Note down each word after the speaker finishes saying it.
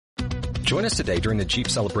Join us today during the Jeep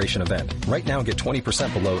Celebration event. Right now, get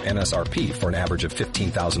 20% below MSRP for an average of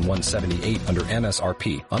 $15,178 under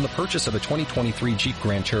MSRP on the purchase of a 2023 Jeep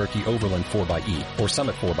Grand Cherokee Overland 4xE or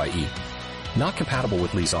Summit 4xE. Not compatible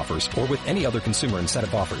with lease offers or with any other consumer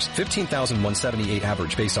incentive offers. $15,178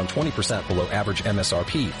 average based on 20% below average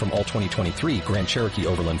MSRP from all 2023 Grand Cherokee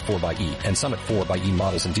Overland 4xE and Summit 4xE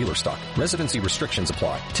models in dealer stock. Residency restrictions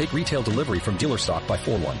apply. Take retail delivery from dealer stock by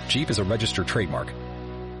 4/1. Jeep is a registered trademark.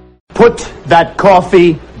 Put that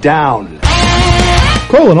coffee down.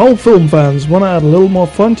 Calling all film fans, want to add a little more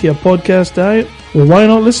fun to your podcast diet? Well, why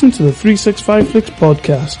not listen to the 365 Flicks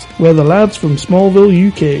podcast? We're the lads from Smallville,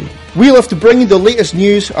 UK. We love to bring you the latest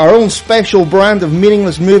news, our own special brand of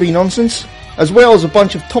meaningless movie nonsense, as well as a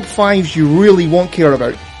bunch of top 5s you really won't care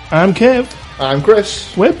about. I'm Kev. I'm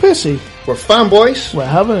Chris. We're pissy. We're fanboys. We're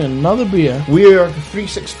having another beer. We're the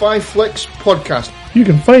 365 Flicks podcast. You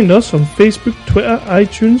can find us on Facebook, Twitter,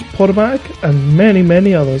 iTunes, Podomatic, and many,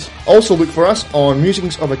 many others. Also look for us on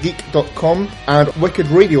musingsofageek.com and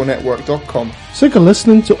wickedradionetwork.com. Sick of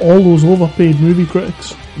listening to all those overpaid movie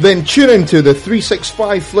critics? Then tune into the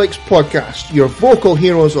 365 Flicks podcast, your vocal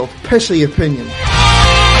heroes of pissy opinion.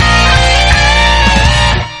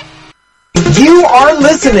 You are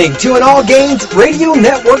listening to an All Games Radio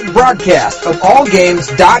Network broadcast of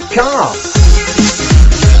allgames.com.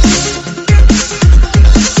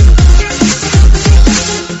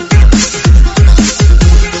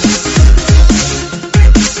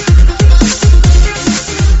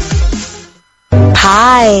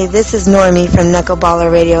 Hi, this is Normie from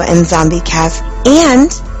Knuckleballer Radio and Zombie Cast,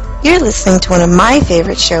 and you're listening to one of my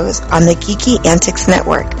favorite shows on the Geeky Antics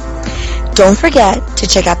Network. Don't forget to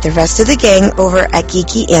check out the rest of the gang over at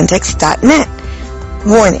geekyantics.net.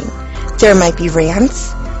 Warning, there might be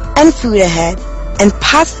rants and food ahead and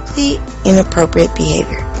possibly inappropriate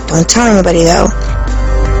behavior. Don't tell anybody though.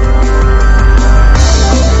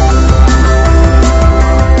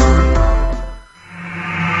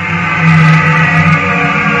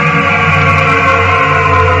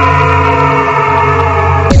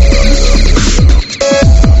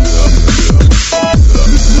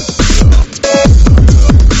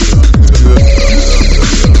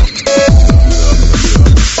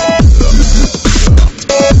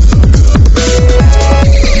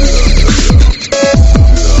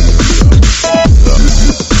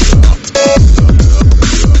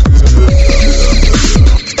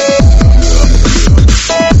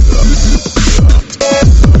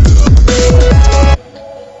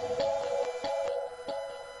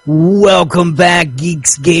 Welcome back,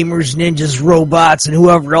 geeks, gamers, ninjas, robots, and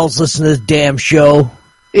whoever else listens to this damn show.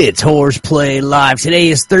 It's HorsePLAY Live. Today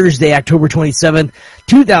is Thursday, October 27th,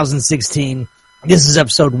 2016. This is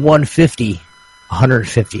episode 150.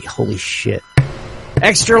 150. Holy shit.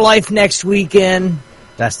 Extra Life next weekend.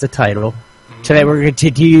 That's the title. Today we're going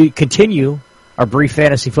to continue our brief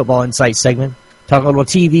fantasy football insight segment. Talk a little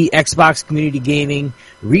TV, Xbox, community gaming,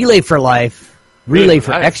 Relay for Life, Relay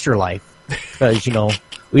for Extra Life. Because, you know,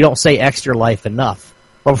 we don't say Extra Life enough.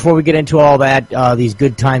 But before we get into all that, these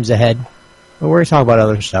good times ahead, well, we're going to talk about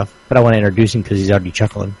other stuff. But I want to introduce him because he's already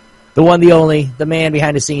chuckling. The one, the only, the man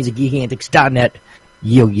behind the scenes at GeekyAntics.net,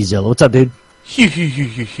 YogiZilla. What's up, dude?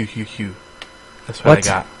 Hugh. That's what I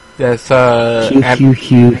got. That's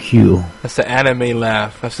Hugh. That's the anime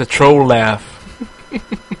laugh. That's the troll laugh.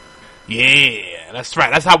 Yeah, that's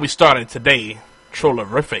right. That's how we started today.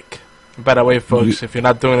 Trollerific. By the way, folks, if you're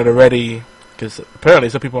not doing it already, because apparently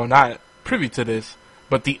some people are not privy to this,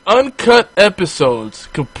 but the uncut episodes,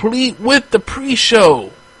 complete with the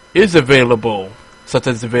pre-show, is available. Such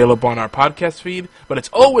as available on our podcast feed, but it's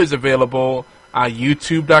always available on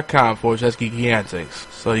youtube.com/Geeky Antics.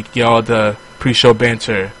 So you can get all the pre-show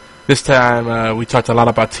banter. This time, we talked a lot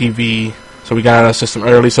about TV, so we got out of the system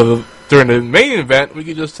early, so during the main event, we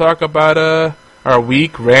could just talk about our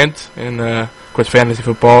week, rant, and of course fantasy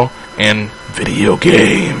football, and video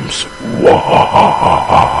games. Whoa.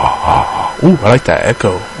 Ooh, I like that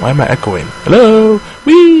echo. Why am I echoing? Hello?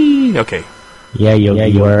 Whee! Okay. Yeah, you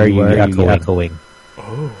are echoing.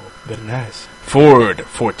 Oh, very nice. Ford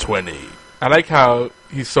 420. I like how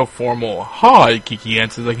he's so formal. Hi, Geeky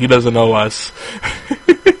Antics, like he doesn't know us.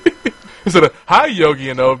 Instead of, hi, Yogi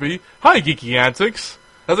and Obi. Hi, Geeky Antics.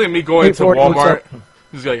 That's like me going to Walmart.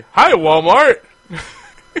 He's like, hi, Walmart.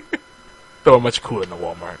 Though much cooler than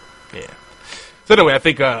Walmart. Yeah. So anyway, I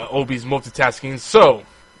think Obi's multitasking, so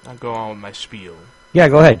I'll go on with my spiel. Yeah,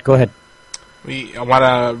 go ahead. I want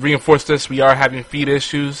to reinforce this. We are having feed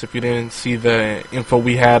issues. If you didn't see the info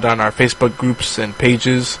we had on our Facebook groups and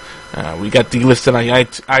pages, we got delisted on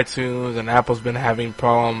iTunes, and Apple's been having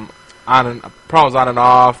problem problems on and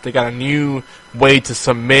off. They got a new way to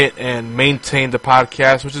submit and maintain the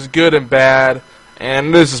podcast, which is good and bad.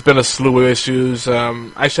 And there's just been a slew of issues.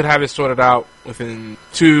 I should have it sorted out within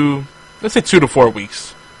 2 to 4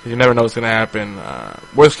 weeks. You never know what's going to happen.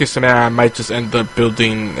 Worst case scenario, I might just end up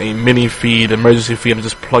building a mini feed, emergency feed, and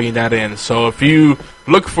just plugging that in. So if you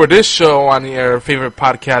look for this show on your favorite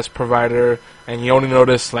podcast provider and you only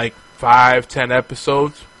notice like 5-10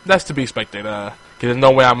 episodes, that's to be expected. Because there's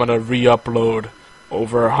no way I'm going to re-upload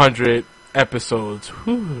over 100 episodes.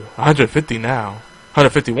 150 now.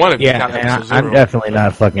 151 if you count episode 0. I'm definitely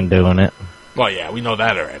not fucking doing it. Well, yeah, we know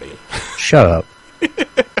that already. Shut up.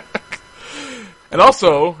 And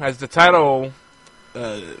also, as the title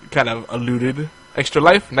kind of alluded, Extra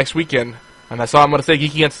Life next weekend. And that's all I'm going to say,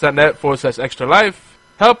 geekyants.net/Extra Life.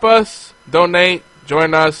 Help us, donate,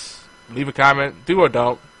 join us, leave a comment, do or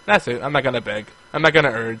don't. That's it. I'm not going to beg. I'm not going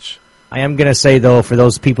to urge. I am going to say, though, for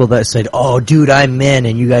those people that said, oh, dude, I'm in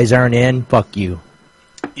and you guys aren't in, fuck you.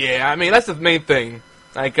 Yeah, I mean, that's the main thing.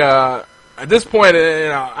 Like, at this point,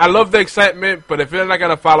 I love the excitement, but if you're not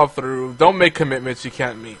going to follow through, don't make commitments you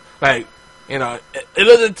can't meet. Like, it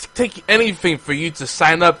doesn't take anything for you to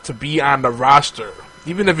sign up to be on the roster,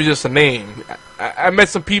 even if it's just a name. I met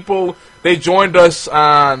some people, they joined us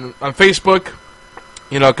on Facebook,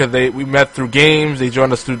 because we met through games. They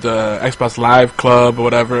joined us through the Xbox Live Club or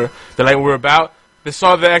whatever. They like what we're about. They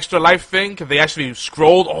saw the Extra Life thing, because they actually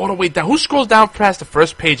scrolled all the way down. Who scrolls down past the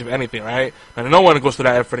first page of anything, right? And no one goes through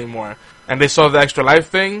that effort anymore. And they saw the Extra Life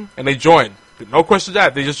thing, and they joined. No questions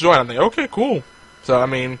asked. They just joined. I'm like, okay, cool. So, I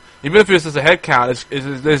mean, even if it's just a head count,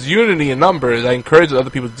 there's unity in numbers. I encourage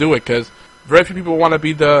other people to do it, because very few people want to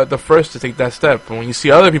be the first to take that step. And when you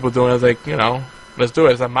see other people doing it, it's like, let's do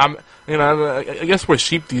it. It's like, I guess we're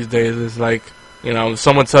sheep these days. It's like,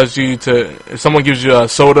 someone tells you if someone gives you a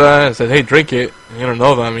soda and says, hey, drink it, and you don't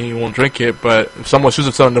know them, and you won't drink it. But if someone shoots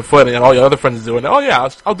themselves in the foot and all your other friends are doing it, oh, yeah,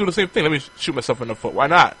 I'll do the same thing. Let me shoot myself in the foot. Why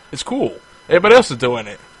not? It's cool. Everybody else is doing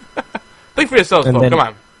it. Think for yourselves, folks. Come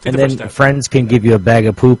on. And then friends can give you a bag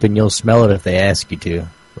of poop and you'll smell it if they ask you to.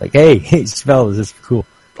 Like, hey, smell this. This is cool.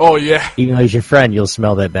 Oh, yeah. Even though he's your friend, you'll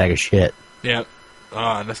smell that bag of shit. Yeah.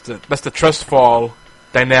 That's the trust fall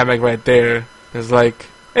dynamic right there. It's like,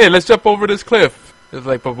 hey, let's jump over this cliff. It's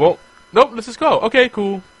like, but nope, let's just go. Okay,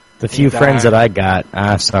 cool. The few friends that I got,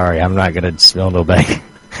 sorry, I'm not going to smell no bag.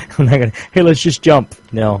 I'm not going to, hey, let's just jump.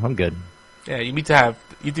 No, I'm good. Yeah, you need to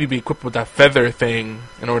be equipped with that feather thing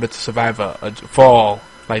in order to survive a fall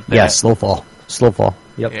like that. Yeah, slow fall. Slow fall.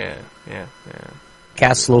 Yep. Yeah.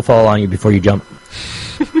 Cast slow fall on you before you jump.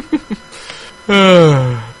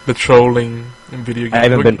 The trolling in video games. I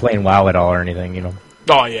haven't been playing WoW at all or anything,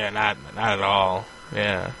 Oh, yeah, not at all.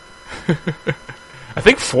 Yeah. I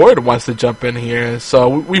think Ford wants to jump in here, so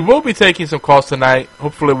we will be taking some calls tonight.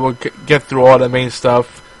 Hopefully we'll get through all the main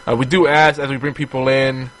stuff. We do ask as we bring people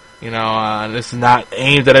in, this is not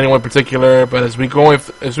aimed at anyone in particular, but as we go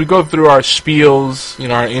through our spiels,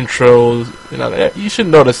 our intros, you should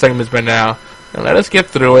know the segments by now. And let us get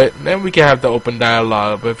through it, and then we can have the open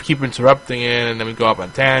dialogue. But if we keep interrupting it, and then we go off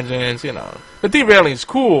on tangents, the derailing is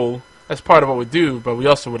cool. That's part of what we do, but we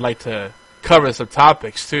also would like to cover some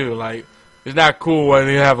topics too. Like, it's not cool when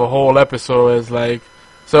you have a whole episode. It's like,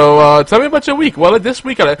 so tell me about your week. Well, this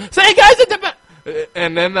week I say, hey guys,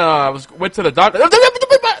 and then went to the doctor.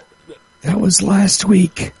 That was last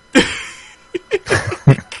week.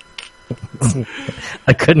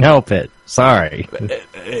 I couldn't help it. Sorry.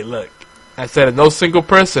 Hey, look. I said no single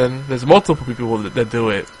person. There's multiple people that do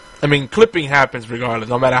it. I mean, clipping happens regardless,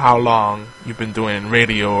 no matter how long you've been doing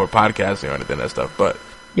radio or podcasting or anything that stuff. But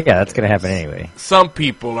yeah, that's gonna happen anyway. Some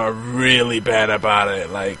people are really bad about it.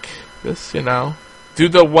 Like this, do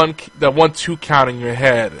the 1-2 count in your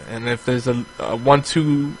head, and if there's a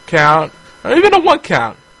 1-2 count or even a 1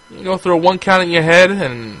 count, you go through a 1 count in your head,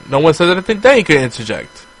 and no one says anything. Then you can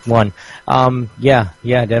interject. 1. Yeah,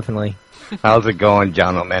 definitely. How's it going,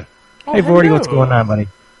 gentlemen? Oh, hey, Vordy, what's going on, buddy?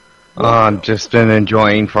 Just been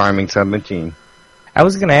enjoying Farming 17. I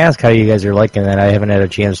was going to ask how you guys are liking that. I haven't had a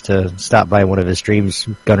chance to stop by one of his streams,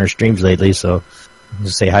 Gunner streams lately, so I'll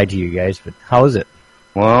just say hi to you guys. But how is it?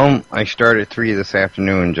 Well, I started 3 this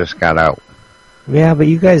afternoon and just got out. Yeah, but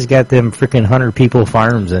you guys got them freaking 100 people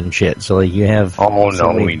farms and shit, so you have... Oh,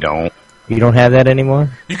 no, we don't. You don't have that anymore?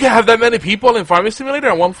 You can have that many people in Farming Simulator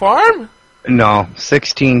on one farm? No,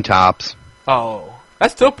 16 tops. Oh.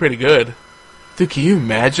 That's still pretty good. Dude, can you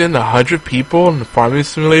imagine 100 people in the Farming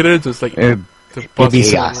Simulator just like it'd be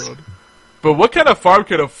chaos. But what kind of farm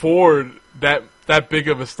could afford that big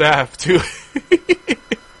of a staff too?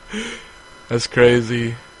 That's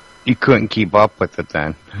crazy. You couldn't keep up with it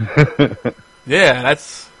then. Yeah,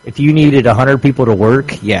 if you needed 100 people to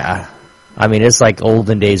work, yeah. I mean, it's like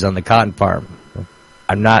olden days on the cotton farm.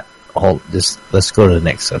 I'm not... let's go to the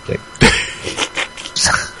next subject.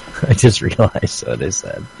 I just realized what I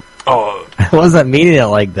said. Oh. I wasn't meaning it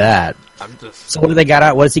like that. I'm just... So what do they got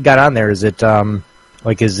on? What has he got on there? Is it,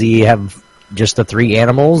 does he have just the 3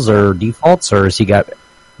 animals or defaults, or has he got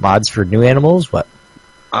mods for new animals? What?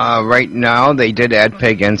 Right now, they did add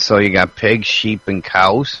pig in, so you got pigs, sheep, and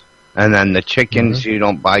cows. And then the chickens, you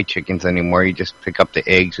don't buy chickens anymore. You just pick up the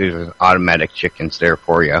eggs. There's automatic chickens there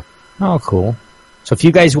for you. Oh, cool. So if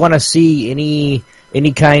you guys want to see any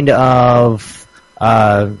kind of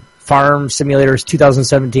Farm Simulators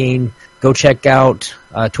 2017, go check out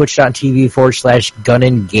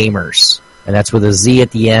twitch.tv/GunNGamers. And that's with a Z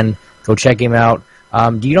at the end. Go check him out.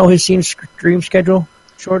 Do you know his stream schedule?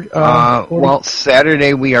 Well,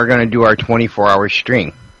 Saturday we are going to do our 24-hour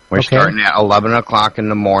stream. We're starting at 11 o'clock in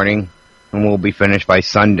the morning, and we'll be finished by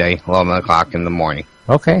Sunday, 11 o'clock in the morning.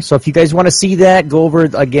 Okay, so if you guys want to see that, go over,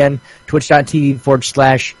 again,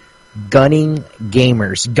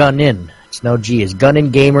 twitch.tv/GunNGamers. Gunnin. It's no G. It's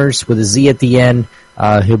GunNGamers with a Z at the end.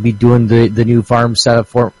 He'll be doing the new farm setup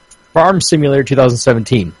for Farm Simulator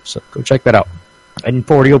 2017. So go check that out. And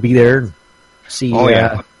 40 will be there. See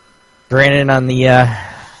Brandon on the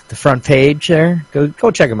front page there.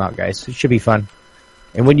 Go check him out, guys. It should be fun.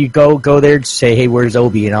 And when you go there, just say, hey, where's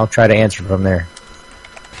Obi? And I'll try to answer from there.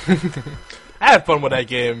 I had fun with that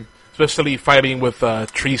game, especially fighting with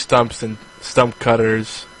tree stumps and stump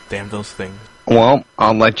cutters. Damn those things. Well,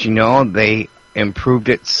 I'll let you know, they improved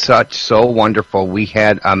it so wonderful. We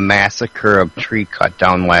had a massacre of tree cut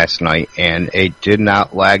down last night, and it did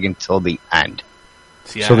not lag until the end.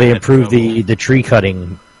 See, so they improved the tree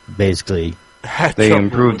cutting, basically. They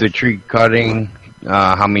improved the tree cutting,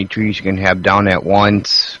 how many trees you can have down at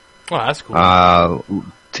once. Oh, that's cool.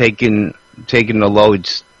 Taking the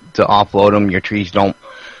loads to offload them. Your trees don't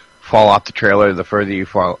fall off the trailer the further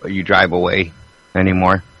you drive away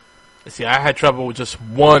anymore. See, I had trouble with just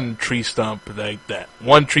one tree stump like that.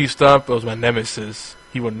 One tree stump was my nemesis.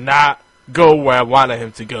 He would not go where I wanted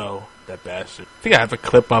him to go, that bastard. I think I have a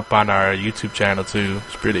clip up on our YouTube channel, too.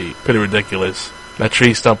 It's pretty ridiculous. That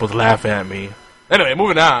tree stump was laughing at me. Anyway,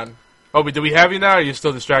 moving on. Obi, do we have you now, or are you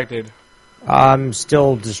still distracted? I'm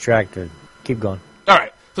still distracted. Keep going. All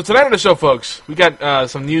right. So tonight on the show, folks, we got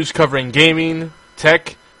some news covering gaming,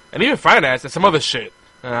 tech, and even finance and some other shit.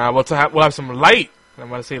 We'll have some light. I'm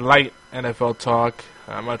going to say light NFL talk.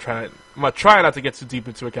 I'm going to try not to get too deep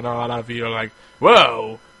into it. I know a lot of you are like,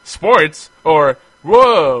 whoa, sports, or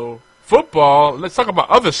whoa, football. Let's talk about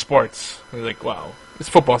other sports. And like, wow, it's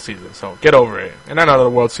football season, so get over it. And I know the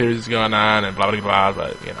World Series is going on and blah, blah, blah,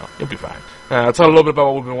 but, you'll be fine. I'll talk a little bit about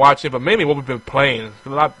what we've been watching, but mainly what we've been playing. A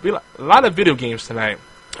lot of video games tonight.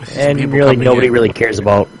 And really, nobody really cares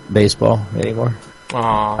about baseball anymore.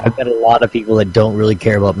 Aww. I've met a lot of people that don't really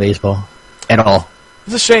care about baseball at all.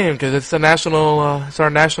 It's a shame because it's it's our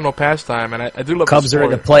national pastime, and I do love Cubs the sport. are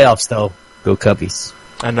in the playoffs, though. Go Cubbies!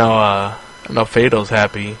 I know Fado's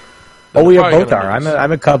happy. Oh, we both are.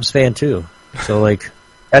 I'm a Cubs fan too. So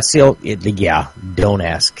that's don't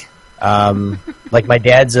ask. Like my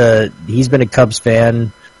dad's he's been a Cubs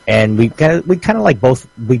fan, and we kind of like both.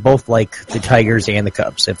 We both like the Tigers and the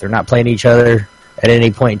Cubs. If they're not playing each other at any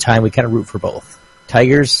point in time, we kind of root for both.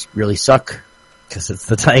 Tigers really suck because it's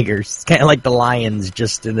the Tigers. It's kind of like the Lions,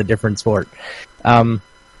 just in a different sport.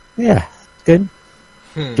 Yeah, good.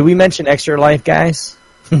 Do we mention Extra Life, guys?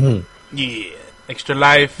 Yeah, Extra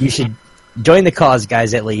Life. You should join the cause,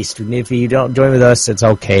 guys, at least. And if you don't join with us, it's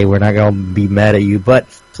okay. We're not going to be mad at you. But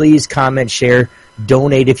please comment, share,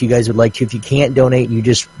 donate if you guys would like to. If you can't donate and you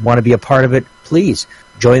just want to be a part of it, please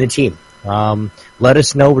join the team. Let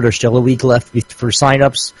us know. There's still a week left for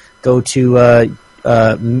sign-ups. Go to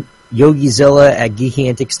YogiZilla at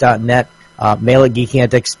geekyantics.net. Mail at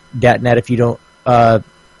geekyantics.net if you don't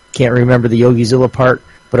can't remember the YogiZilla part.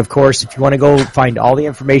 But, of course, if you want to go find all the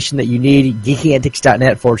information that you need,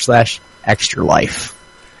 geekyantics.net/extra life.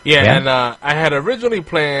 Yeah, and I had originally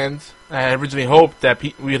hoped that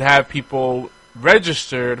we would have people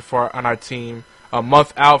registered on our team a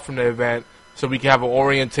month out from the event so we can have an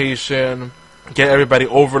orientation, get everybody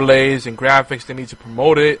overlays and graphics they need to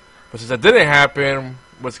promote it. But since that didn't happen,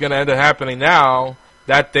 what's going to end up happening now,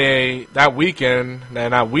 that weekend,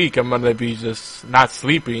 I'm going to be just not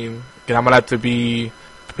sleeping. And I'm going to have to be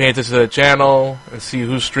paying attention to the channel and see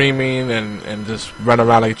who's streaming and just run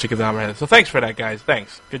around like a chicken down my head. So thanks for that, guys.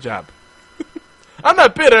 Thanks. Good job. I'm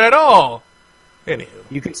not bitter at all. Anywho.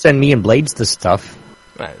 You can send me and Blades the stuff.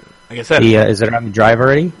 Like I said. Is it on the drive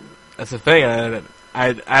already? That's the thing.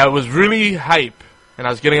 I was really hype. and I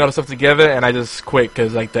was getting all the stuff together, and I just quit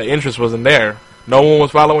because like the interest wasn't there. No one was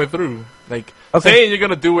following through. Like saying you're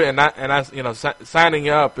gonna do it and signing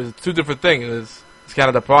up is two different things. It's kind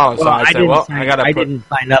of the problem. Well, so I said, I didn't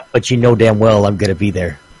sign up, but you know damn well I'm gonna be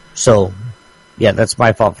there. So, yeah, that's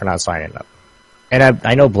my fault for not signing up. And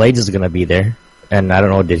I know Blades is gonna be there, and I don't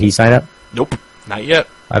know, did he sign up? Nope, not yet.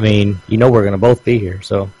 I mean, you know we're gonna both be here,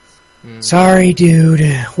 so. Sorry, dude.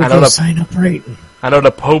 We're gonna sign up right. I know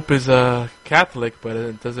the Pope is a Catholic, but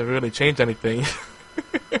it doesn't really change anything.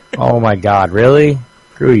 Oh my God, really?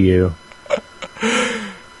 Screw you.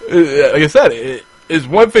 Like I said, it's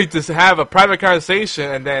one thing to have a private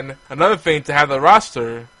conversation, and then another thing to have the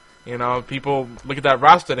roster. You know, people look at that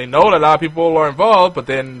roster, they know that a lot of people are involved, but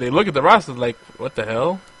then they look at the roster like, what the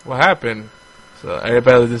hell? What happened? So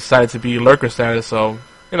everybody decided to be lurker status, so,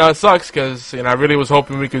 you know, it sucks, because, you know, I really was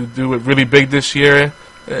hoping we could do it really big this year.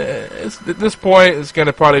 At this point, it's going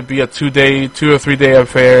to probably be a 2 or 3 day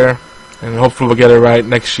affair, and hopefully we'll get it right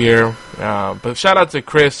next year. But shout out to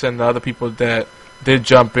Chris and the other people that did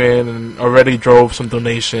jump in and already drove some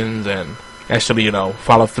donations and actually, you know,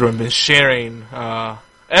 followed through and been sharing.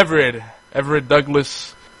 Everett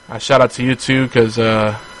Douglas, shout out to you too, because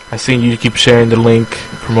I seen you keep sharing the link,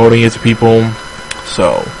 promoting it to people.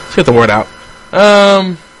 So let's get the word out.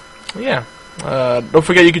 Yeah. Don't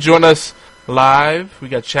forget you can join us live. We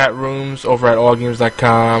got chat rooms over at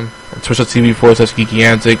allgames.com and twitch.tv/Geeky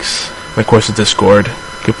Antics. And of course the Discord.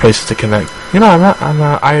 Good places to connect. You know, I'm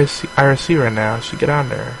not IRC right now. I should get on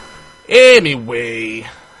there. Anyway.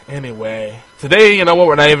 Today, you know what?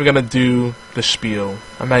 We're not even gonna do the spiel.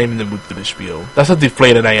 I'm not even in the mood for the spiel. That's how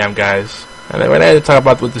deflated I am, guys. And we're not going to talk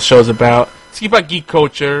about what the show's about. It's about geek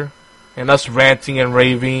culture and us ranting and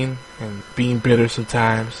raving and being bitter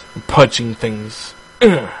sometimes and punching things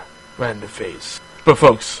right in the face. But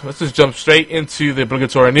folks, let's just jump straight into the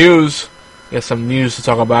obligatory news. We got some news to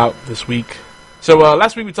talk about this week. So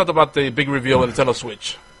last week we talked about the big reveal of the Nintendo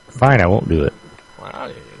Switch. Fine, I won't do it.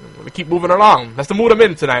 Wow, we keep moving along. That's the mood I'm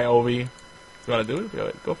in tonight, Obi. You want to do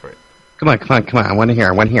it? Go for it. Come on. I want to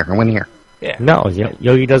hear. Yeah. No,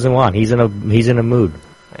 Yogi doesn't want. He's in a mood.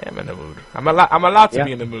 I am in the mood. I'm allowed to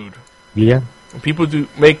be in the mood. Yeah. When people do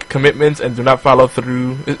make commitments and do not follow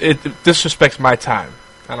through, it disrespects my time.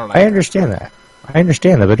 I don't like I understand that,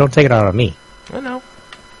 but don't take it out on me. I know.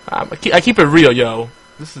 I keep it real, yo.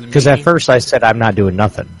 This is because at first I said I'm not doing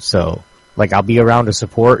nothing. So, like, I'll be around to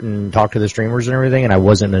support and talk to the streamers and everything, and I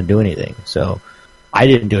wasn't going to do anything. So, I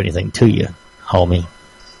didn't do anything to you, homie.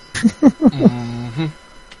 Mm-hmm.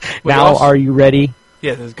 Now, are you ready?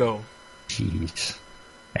 Yeah, let's go. Jeez.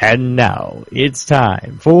 And now, it's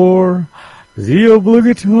time for the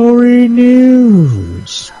obligatory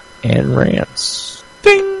news and rants.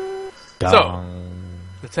 Ding! Dong.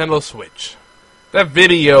 So, Nintendo Switch. That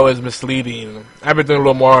video is misleading. I've been doing a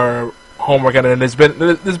little more homework on it, and there's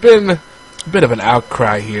been a bit of an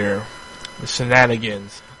outcry here. The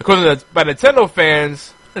shenanigans. According to by Nintendo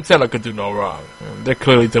fans, Nintendo could do no wrong. They're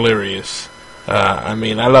clearly delirious. I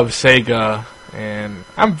mean, I love Sega, and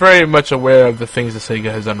I'm very much aware of the things that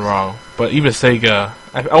Sega has done wrong. But even Sega,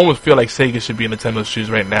 I almost feel like Sega should be in Nintendo's shoes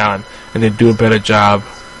right now, and they do a better job.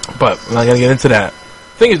 But I'm not going to get into that.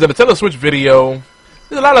 Thing is, the Nintendo Switch video,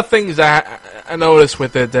 there's a lot of things I noticed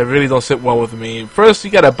with it that really don't sit well with me. First,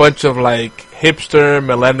 you got a bunch of, like, hipster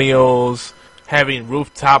millennials having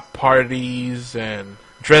rooftop parties and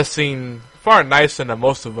dressing far nicer than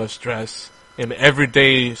most of us dress in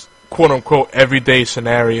everyday, quote-unquote, everyday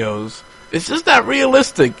scenarios. It's just not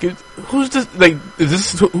realistic. Who's this, like, is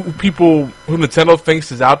this who Nintendo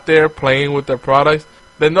thinks is out there playing with their products?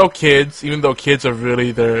 There are no kids, even though kids are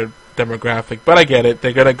really their demographic. But I get it.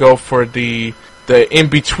 They're going to go for the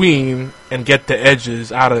in-between and get the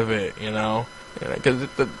edges out of it, you know? Because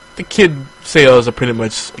the kid sales are pretty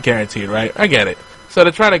much guaranteed, right? I get it. So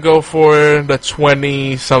they're trying to go for the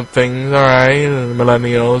 20-somethings, alright, the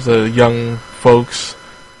millennials, the young folks.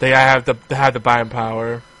 They have the buying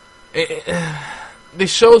power. They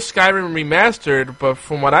show Skyrim Remastered, but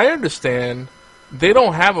from what I understand, they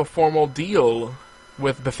don't have a formal deal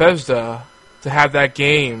with Bethesda to have that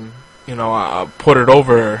game, you know, put it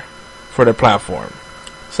over for their platform.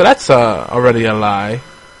 So that's already a lie.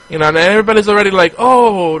 You know, and everybody's already like,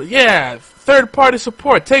 oh, yeah, third-party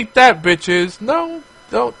support, take that, bitches. No,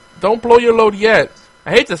 don't blow your load yet.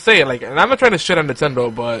 I hate to say it, like, and I'm not trying to shit on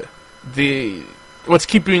Nintendo, but what's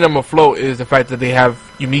keeping them afloat is the fact that they have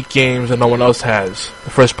unique games that no one else has, the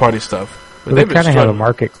first-party stuff. But they kind of have a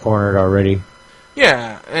market cornered already.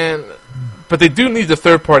 Yeah, but they do need the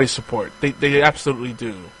third-party support. They absolutely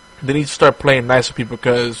do. they need to start playing nice with people,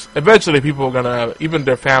 because eventually people are gonna, even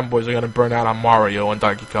their fanboys are gonna burn out on Mario and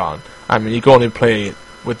Donkey Kong. I mean, you can only play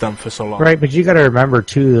with them for so long. Right, but you got to remember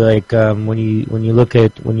too, like when you look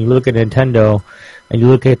at Nintendo and you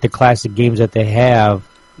look at the classic games that they have,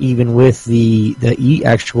 even with the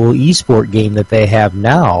actual esport game that they have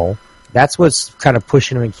now, that's what's kind of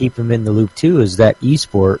pushing them and keeping them in the loop too. Is that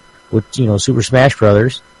esport with Super Smash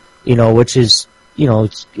Brothers, which is.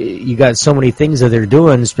 You got so many things that they're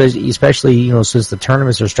doing, especially since the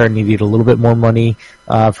tournaments are starting to get a little bit more money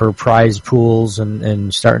for prize pools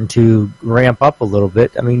and starting to ramp up a little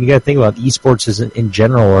bit. I mean, you got to think about esports in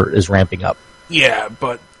general is ramping up. Yeah,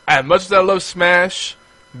 but as much as I love Smash,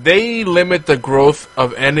 they limit the growth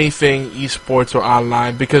of anything esports or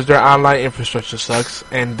online because their online infrastructure sucks,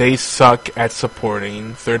 and they suck at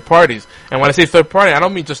supporting third parties. And when I say third party, I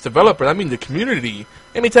don't mean just developers, I mean the community.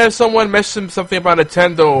 Anytime someone mentions something about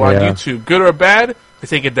Nintendo on YouTube, good or bad, they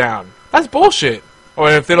take it down. That's bullshit.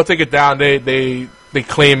 Or if they don't take it down, they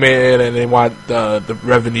claim it and they want the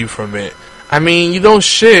revenue from it. I mean, you don't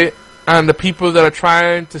shit on the people that are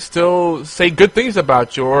trying to still say good things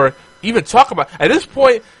about you or even talk about. At this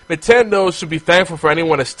point, Nintendo should be thankful for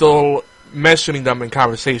anyone that's still mentioning them in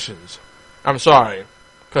conversations. I'm sorry,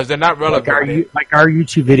 because they're not relevant. Like our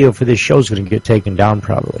YouTube video for this show is going to get taken down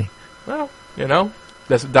probably. Well,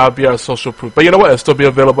 that would be our social proof. But you know what? It'll still be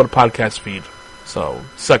available on the podcast feed. So,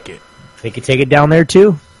 suck it. They could take it down there,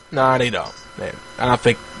 too? Nah, they don't. I don't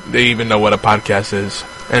think they even know what a podcast is.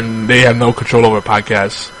 And they have no control over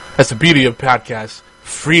podcasts. That's the beauty of podcasts.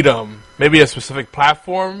 Freedom. Maybe a specific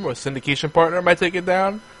platform or syndication partner might take it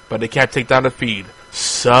down, but they can't take down the feed.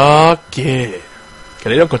 Suck it.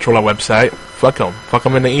 Because they don't control our website. Fuck them. Fuck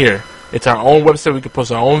them in the ear. It's our own website. We can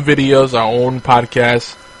post our own videos, our own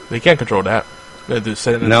podcasts. They can't control that.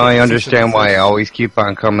 No, I understand why I always keep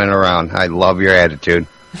on coming around. I love your attitude.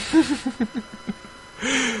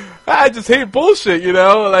 I just hate bullshit,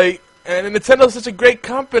 and Nintendo's such a great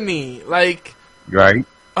company. Right.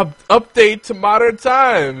 Update to modern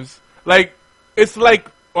times. It's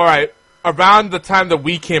alright, around the time the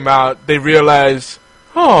Wii came out, they realized,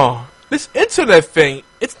 this internet thing,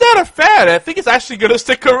 it's not a fad. I think it's actually going to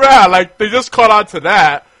stick around. They just caught on to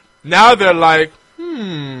that. Now they're like,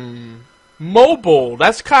 mobile,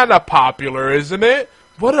 that's kind of popular, isn't it?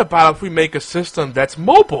 What about if we make a system that's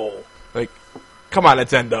mobile? Come on,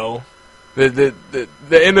 Nintendo. The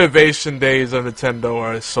innovation days of Nintendo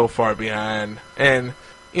are so far behind. And,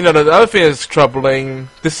 the other thing that's troubling,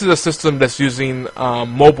 this is a system that's using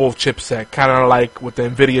mobile chipset, kind of like what the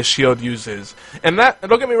NVIDIA Shield uses. And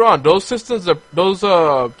don't get me wrong, those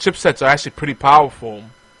chipsets are actually pretty powerful,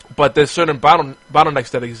 but there's certain bottlenecks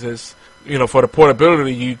that exist. For the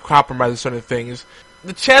portability, you compromise certain things.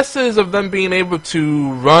 The chances of them being able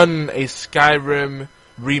to run a Skyrim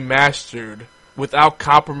remastered without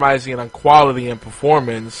compromising on quality and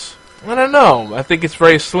performance, I don't know. I think it's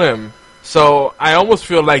very slim. So I almost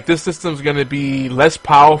feel like this system's going to be less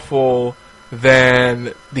powerful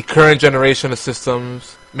than the current generation of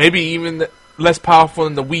systems. Maybe even less powerful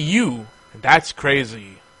than the Wii U. And that's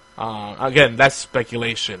crazy. Again, that's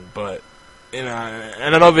speculation, but... and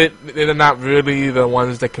I know they're not really the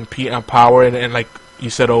ones that compete on power, and like you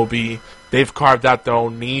said, Obi, they've carved out their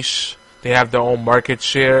own niche, they have their own market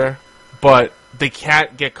share, but they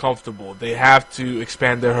can't get comfortable. They have to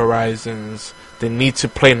expand their horizons. They need to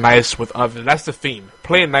play nice with others. That's the theme.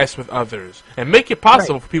 Play nice with others. And make it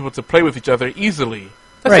possible for people to play with each other easily.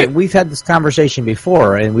 That's it. We've had this conversation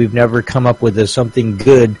before, and we've never come up with something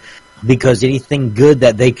good. Because anything good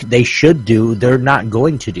that they should do, they're not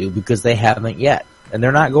going to do because they haven't yet, and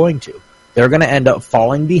they're not going to. They're going to end up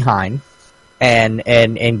falling behind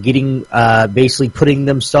and getting basically putting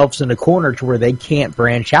themselves in a corner to where they can't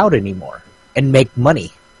branch out anymore and make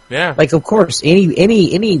money. Yeah. Of course,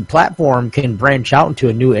 any platform can branch out into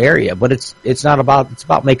a new area, but it's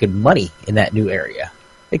about making money in that new area.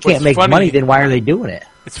 They can't make money, then why are they doing it?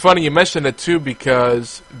 It's funny you mentioned it too,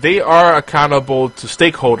 because they are accountable to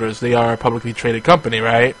stakeholders. They are a publicly traded company,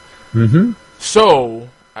 right? Mm-hmm. So,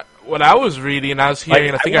 what I was reading, I was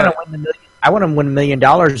hearing, I want to win $1 million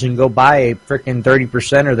and go buy a freaking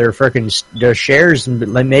 30% of their shares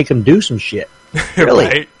and make them do some shit. Really?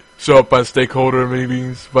 Right? Show up on stakeholder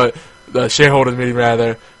meetings, but the shareholders meeting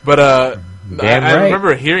rather. But I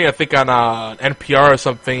remember hearing, I think on NPR or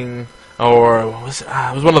something. Or it was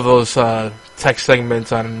one of those tech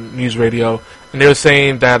segments on news radio, and they were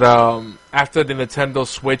saying that after the Nintendo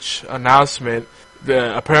Switch announcement,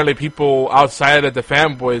 apparently people outside of the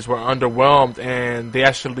fanboys were underwhelmed, and they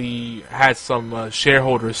actually had some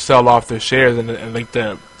shareholders sell off their shares, and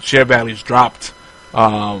the share values dropped. So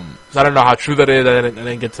I don't know how true that is. I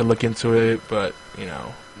didn't get to look into it, but,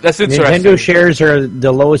 that's interesting. Nintendo shares are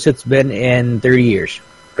the lowest it's been in 30 years,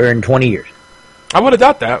 or in 20 years. I wouldn't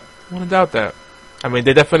doubt that. I mean,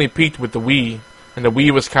 they definitely peaked with the Wii, and the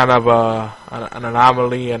Wii was kind of an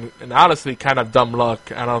anomaly, and honestly, kind of dumb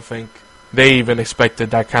luck. I don't think they even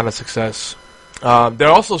expected that kind of success. They're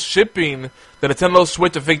also shipping the Nintendo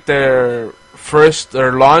Switch. I think their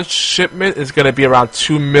launch shipment is going to be around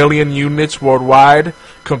 2 million units worldwide,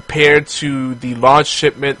 compared to the launch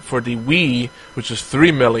shipment for the Wii, which is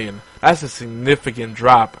 3 million. That's a significant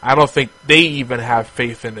drop. I don't think they even have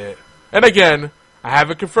faith in it. And again, I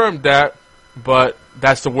haven't confirmed that, but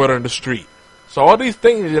that's the word on the street. So all these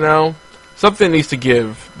things, something needs to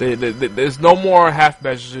give. There's no more half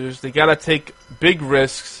measures. They got to take big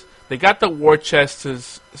risks. They got the war chest to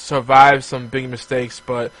survive some big mistakes,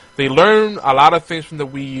 but they learned a lot of things from the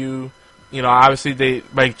Wii U. Obviously,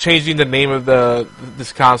 by changing the name of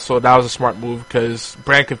this console, that was a smart move, because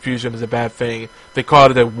brand confusion is a bad thing. They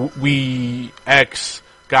called it a Wii X.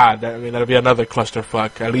 God, that'll be another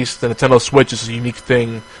clusterfuck. At least the Nintendo Switch is a unique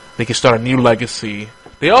thing. They can start a new legacy.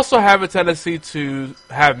 They also have a tendency to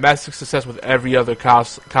have massive success with every other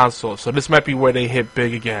console, so this might be where they hit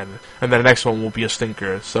big again, and then the next one will be a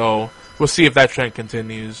stinker. So we'll see if that trend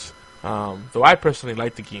continues. Though I personally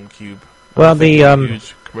like the GameCube. Well, the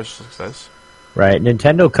huge commercial success. Right,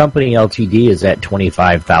 Nintendo Company Ltd. is at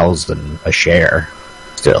 $25,000 a share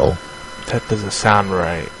still. That doesn't sound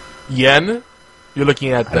right. Yen? You're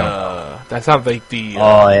looking at that sounds like the...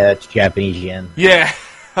 oh, yeah, it's Japanese yen. Yeah,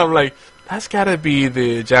 I'm like, that's gotta be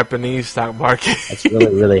the Japanese stock market. That's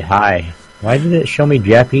really, really high. Why did it show me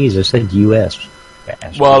Japanese? It said U.S.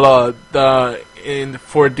 Well,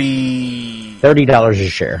 for the... $30 a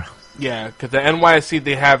share. Yeah, because the NYSE,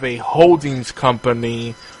 they have a holdings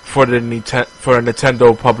company for the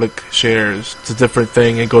Nintendo public shares. It's a different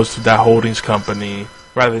thing. It goes to that holdings company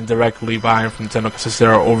rather than directly buying from Nintendo, because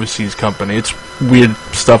they're an overseas company. It's weird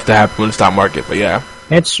stuff to happen with the stock market, but yeah.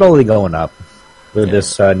 It's slowly going up with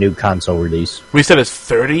this new console release. We said it's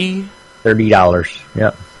 $30? $30,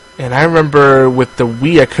 yep. And I remember with the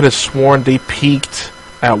Wii, I could have sworn they peaked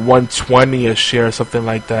at $120 a share or something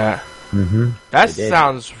like that. Mm-hmm. That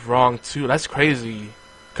sounds wrong, too. That's crazy.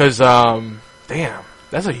 Because, damn,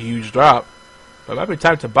 that's a huge drop. But it might be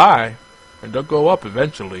time to buy. And they'll go up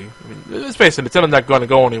eventually. I mean, let's face it, Nintendo's not going to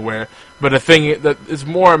go anywhere. But the thing that it's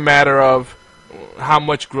more a matter of how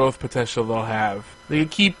much growth potential they'll have. They can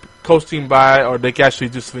keep coasting by, or they can actually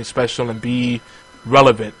do something special and be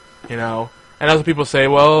relevant, And other people say,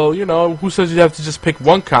 well, who says you have to just pick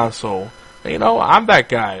one console? I'm that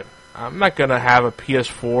guy. I'm not going to have a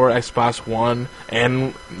PS4, Xbox One,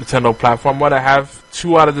 and Nintendo platform. What I have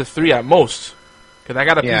 2 out of the 3 at most. Because I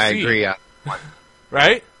got a PC. Yeah, I agree. Yeah.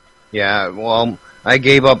 Right? Yeah, well, I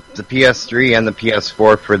gave up the PS3 and the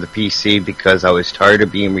PS4 for the PC because I was tired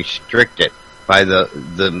of being restricted by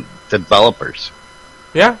the developers.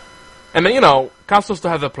 Yeah. And then, consoles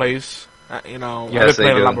still have their place. Yes,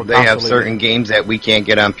 they do. They have certain games that we can't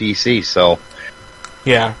get on PC, so...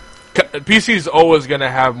 Yeah. PC is always going to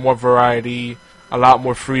have more variety, a lot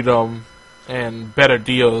more freedom, and better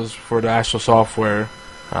deals for the actual software.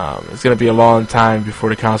 It's going to be a long time before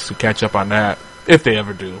the console catch up on that, if they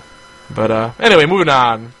ever do. But anyway, moving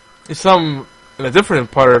on. In a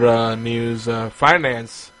different part of the news,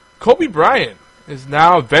 finance. Kobe Bryant is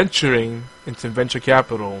now venturing into venture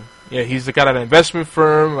capital. Yeah, he's got an investment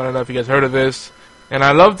firm. I don't know if you guys heard of this. And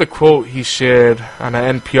I love the quote he shared on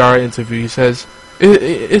an NPR interview. He says,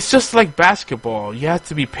 it's just like basketball. You have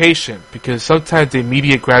to be patient because sometimes the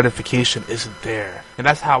immediate gratification isn't there. And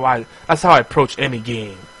that's how I approach any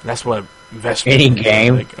game. That's what investment. Any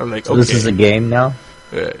game? I'm like, so okay. This is a game now?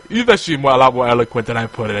 He's actually a lot more eloquent than I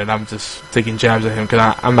put it, and I'm just taking jabs at him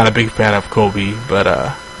because I'm not a big fan of Kobe,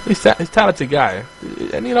 but he's a talented guy.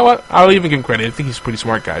 And you know what? I'll even give him credit. I think he's a pretty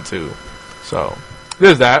smart guy, too. So,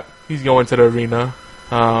 there's that. He's going to the arena.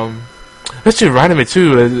 That's reminded me,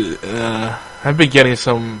 too. I've been getting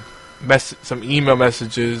some email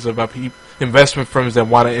messages about investment firms that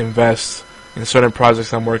want to invest in certain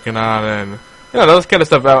projects I'm working on, and those kind of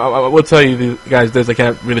stuff. I will tell you guys this. I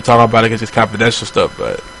can't really talk about it because it's confidential stuff,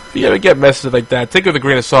 but if you ever get messages like that, take it with a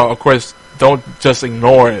grain of salt. Of course, don't just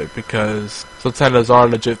ignore it because sometimes those are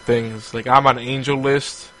legit things. Like, I'm on an angel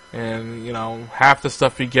list, and, half the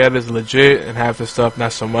stuff you get is legit, and half the stuff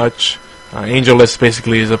not so much. Angel list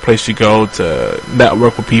basically is a place you go to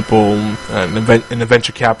network with people in the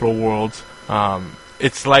venture capital world.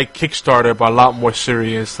 It's like Kickstarter, but a lot more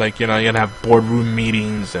serious. Like, you're going to have boardroom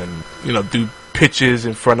meetings and, do pitches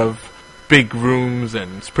in front of big rooms,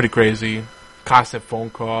 and it's pretty crazy. Constant phone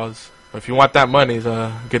calls. But if you want that money, it's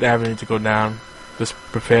a good avenue to go down. Just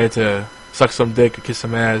prepare to suck some dick or kiss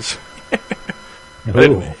some ass. But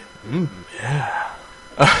anyway, yeah.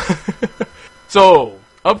 So,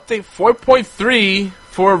 update 4.3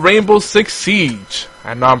 for Rainbow Six Siege.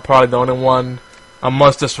 I know I'm probably the only one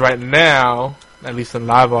amongst us right now, at least in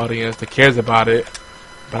live audience, that cares about it.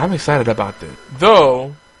 But I'm excited about it.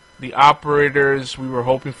 Though, the operators we were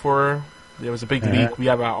hoping for, there was a big leak. We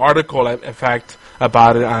have an article, in fact,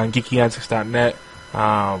 about it on geekyantics.net.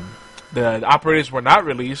 The operators were not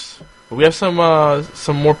released, but we have some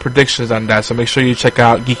more predictions on that. So make sure you check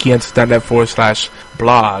out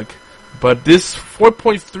geekyantics.net/blog. But this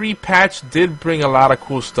 4.3 patch did bring a lot of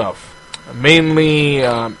cool stuff. Mainly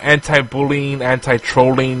anti-bullying,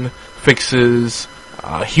 anti-trolling fixes,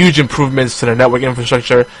 huge improvements to the network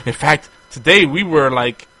infrastructure. In fact, today we were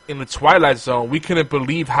like in the Twilight Zone. We couldn't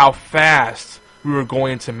believe how fast we were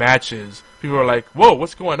going into matches. People were like, whoa,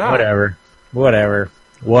 what's going on? Whatever.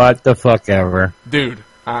 What the fuck ever. Dude,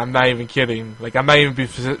 I'm not even kidding. Like, I'm not even being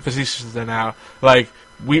facetious now. Like,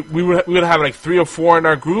 we would have like 3 or 4 in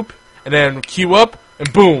our group, and then queue up,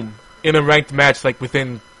 and boom, in a ranked match, like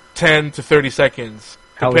within 10 to 30 seconds.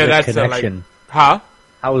 How was the connection? How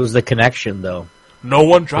was the connection, though? No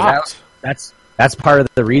one dropped. That's part of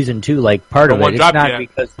the reason too. Like part of it, it's not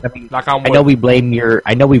because I know we blame your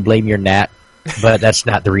NAT, but that's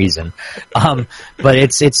not the reason. But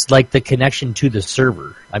it's like the connection to the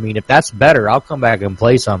server. I mean, if that's better, I'll come back and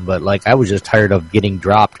play some. But like, I was just tired of getting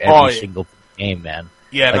dropped every single game, man.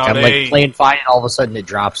 Yeah, like like playing fine, and all of a sudden it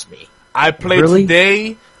drops me. I played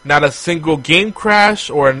today. Not a single game crash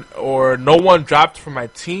or no one dropped from my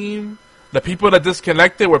team. The people that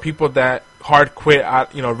disconnected were people that hard quit,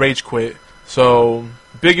 rage quit. So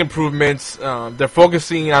big improvements. They're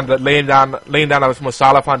focusing on laying down a more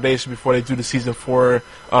solid foundation before they do the Season 4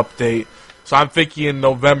 update. So I'm thinking in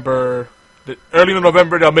November, early in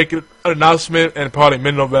November they'll make an announcement, and probably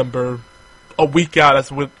mid-November, a week out.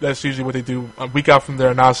 That's usually what they do. A week out from their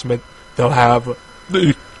announcement, they'll have.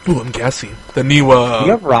 Ooh, I'm gassy. The new you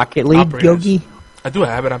have Rocket League, operators. Yogi? I do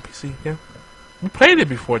have it on PC, yeah. We played it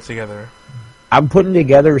before together. I'm putting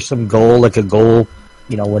together some goal, when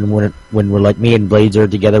we're like me and Blades are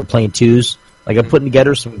together playing 2s. Like, I'm putting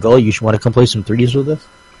together some goal. You should want to come play some 3s with us?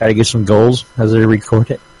 Gotta get some goals as they record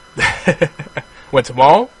it. When,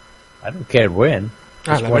 tomorrow? I don't care when.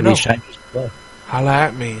 Just one of these shinies to play. Holla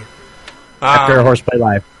at me. After HorsePLAY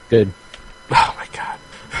Live. Good. Oh my god.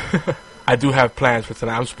 I do have plans for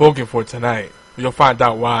tonight. I'm spoken for tonight. You'll find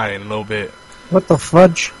out why in a little bit. What the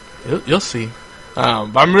fudge? You'll see.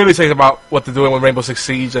 But I'm really excited about what they're doing with Rainbow Six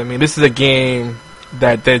Siege. I mean, this is a game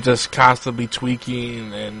that they're just constantly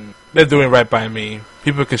tweaking, and they're doing right by me.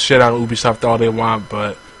 People can shit on Ubisoft all they want,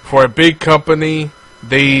 but for a big company,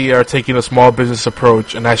 they are taking a small business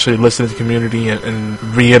approach and actually listening to the community and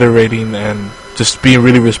reiterating and just being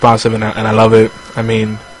really responsive, and I love it. I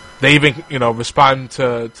mean, they even, respond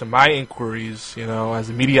to my inquiries, as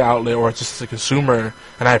a media outlet or just as a consumer,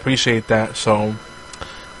 and I appreciate that. So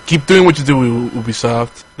keep doing what you do with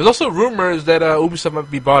Ubisoft. There's also rumors that Ubisoft might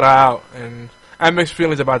be bought out, and I have mixed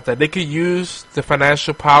feelings about that. They could use the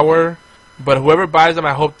financial power, but whoever buys them,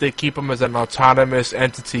 I hope they keep them as an autonomous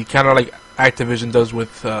entity, kind of like Activision does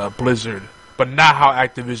with Blizzard, but not how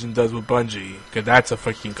Activision does with Bungie, because that's a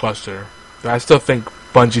freaking cluster. I still think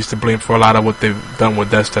Bungie's to blame for a lot of what they've done with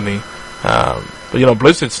Destiny. But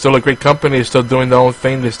Blizzard's still a great company. They're still doing their own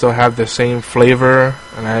thing. They still have the same flavor.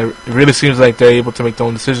 And it really seems like they're able to make their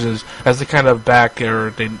own decisions. That's the kind of backer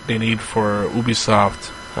they need for Ubisoft.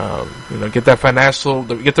 Get that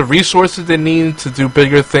get the resources they need to do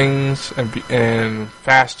bigger things and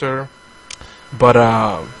faster.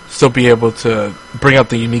 But still be able to bring out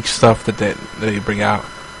the unique stuff that they bring out.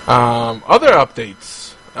 Other updates.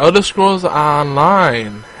 Elder Scrolls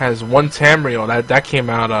Online has one Tamriel that came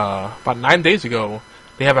out about 9 days ago.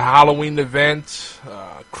 They have a Halloween event,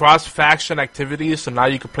 cross-faction activities, so now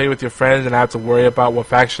you can play with your friends and not have to worry about what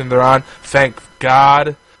faction they're on. Thank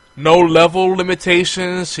God. No level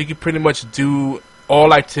limitations, so you can pretty much do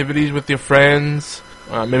all activities with your friends.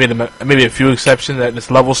 Maybe a few exceptions, that it's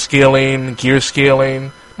level scaling, gear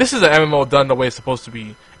scaling. This is an MMO done the way it's supposed to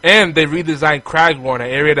be. And they redesigned Craglorn, an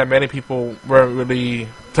area that many people weren't really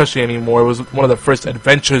touching anymore. It was one of the first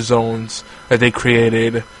adventure zones that they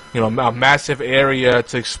created. A massive area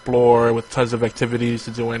to explore with tons of activities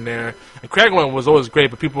to do in there. And Craglorn was always great,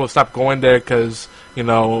 but people stopped going there because,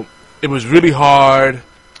 it was really hard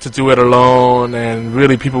to do it alone, and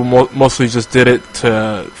really people mostly just did it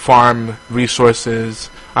to farm resources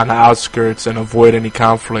on the outskirts and avoid any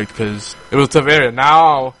conflict because it was a tough area.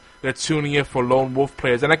 Now they're tuning it for lone wolf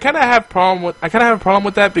players, and I kind of have a problem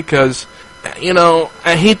with that because, you know,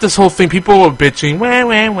 I hate this whole thing. People are bitching,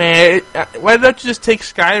 why don't you just take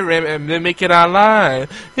Skyrim and then make it online?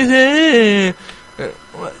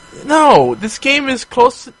 No, this game is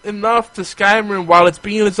close enough to Skyrim while it's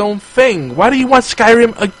being its own thing. Why do you want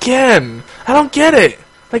Skyrim again? I don't get it.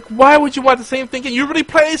 Like, why would you want the same thing again? You already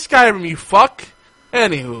played Skyrim, you fuck.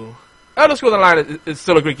 Anywho, Elder Scrolls Online is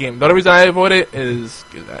still a great game. The only reason I avoid it is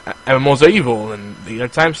MMOs are evil and they're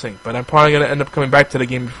time sink. But I'm probably going to end up coming back to the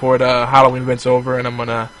game before the Halloween event's over, and I'm going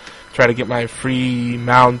to try to get my free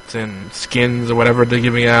mount and skins or whatever they're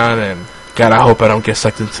giving out. And God, I hope I don't get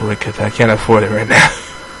sucked into it because I can't afford it right now.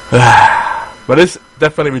 But it's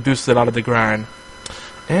definitely reduced it out of the grind.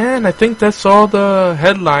 And I think that's all the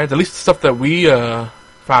headlines, at least the stuff that we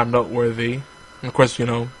found noteworthy. And of course, you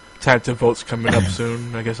know, time to vote's coming up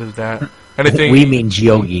soon. I guess is that. Anything? We mean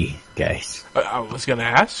Yogi, guys. I was gonna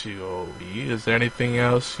ask you, Obi, is there anything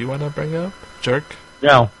else you want to bring up, jerk?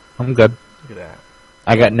 No, I'm good. Look at that.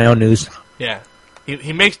 I got no news. Yeah,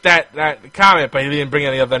 he makes that comment, but he didn't bring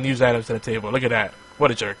any other news items to the table. Look at that.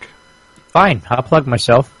 What a jerk. Fine, I'll plug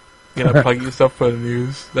myself. You gonna plug yourself for the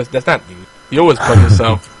news? That's not news. You always plug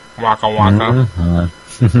yourself. Waka waka.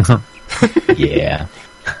 Mm-hmm. Yeah.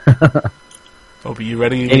 Obi, you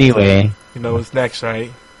ready? Anyway. You know what's next,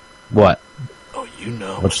 right? What? Oh, you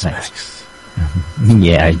know what's next.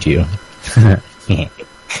 Yeah, I do.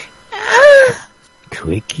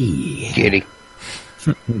 Quickie. Giddy.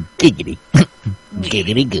 Giggity.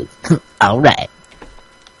 Giggity goo. Alright.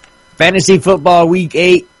 Fantasy Football Week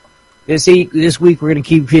 8. This week we're going to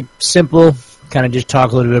keep it simple. Kind of just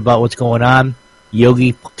talk a little bit about what's going on.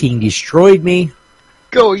 Yogi fucking destroyed me.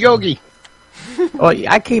 Go, Yogi. Well,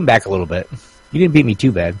 I came back a little bit. You didn't beat me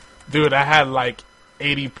too bad. Dude, I had like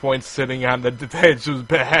 80 points sitting on the bench. It was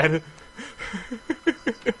bad.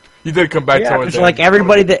 You did come back towards like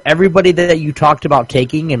everybody that you talked about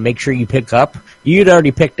taking and make sure you pick up, you'd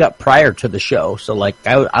already picked up prior to the show. So like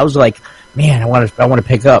I was like, man, I want to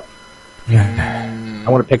pick up. I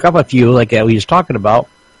want to pick up a few like we was talking about.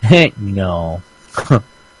 No. That's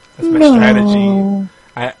my strategy.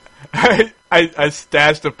 I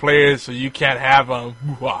stashed the players so you can't have them.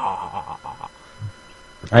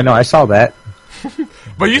 I know, I saw that.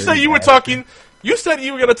 But you said you were talking. You said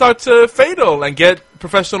you were going to talk to Fatal and get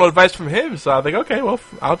professional advice from him. So I think, okay, well,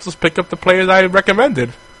 I'll just pick up the players I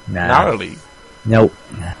recommended. Nah. In our league. Nope.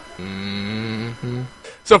 Mm-hmm.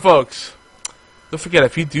 So, folks, don't forget,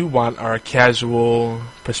 if you do want our casual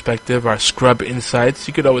perspective, our scrub insights,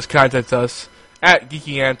 you could always contact us at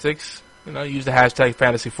Geeky Antics. You know, use the hashtag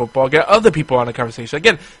Fantasy Football. Get other people on the conversation.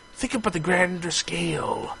 Again, think about the grander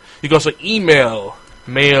scale. You can also email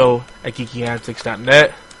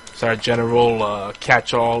mail@geekyantics.net. It's our general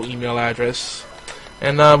catch-all email address.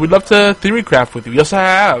 And we'd love to theorycraft with you. We also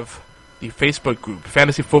have the Facebook group,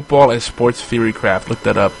 Fantasy Football and Sports Theorycraft. Look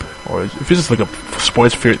that up. Or if you just look up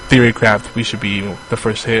Sports Theorycraft, we should be the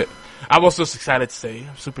first hit. I'm also excited to say,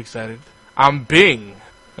 I'm super excited. On Bing.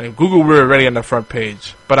 And Google, we're already on the front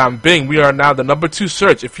page. But on Bing, we are now the number 2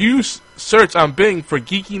 search. If you search on Bing for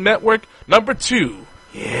Geeky Network, number 2.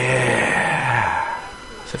 Yeah.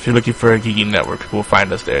 So if you're looking for a Geeky Network, people will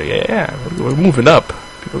find us there. Yeah. We're moving up.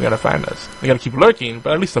 People gotta find us. They gotta keep lurking,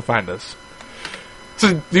 but at least they'll find us.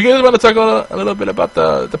 So, do you guys want to talk a little bit about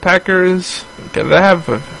the Packers? Because I have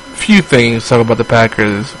a few things to talk about the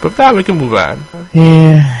Packers, but that we can move on.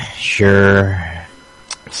 Yeah, sure.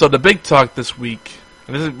 So the big talk this week,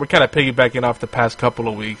 and we're kind of piggybacking off the past couple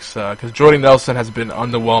of weeks, because Jordy Nelson has been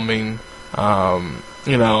underwhelming.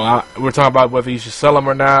 We're talking about whether you should sell him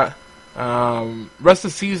or not. Rest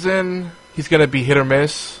of the season, he's going to be hit or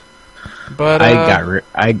miss. But I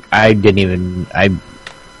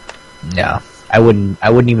wouldn't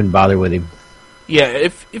even bother with him. Yeah,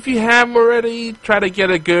 if you have him already, try to get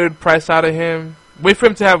a good price out of him. Wait for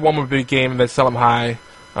him to have one more big game and then sell him high,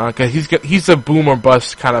 because he's a boom or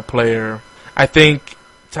bust kind of player. I think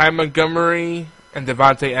Ty Montgomery and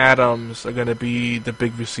Devontae Adams are going to be the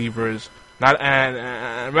big receivers.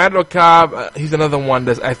 And Randall Cobb, he's another one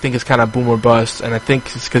that I think is kind of boom or bust, and I think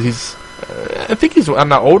it's because he's on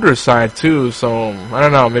the older side too. So I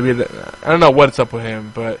don't know, I don't know what's up with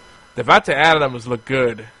him, but Devontae Adams look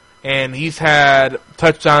good, and he's had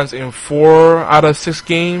touchdowns in 4 out of 6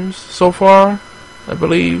 games so far, I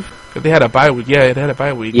believe. They had a bye week. Yeah, they had a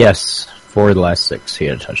bye week. Yes, 4 of the last 6 he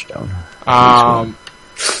had a touchdown.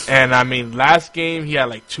 And I mean, last game he had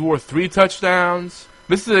like 2 or 3 touchdowns.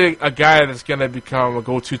 This is a guy that's going to become a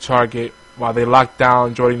go-to target while they lock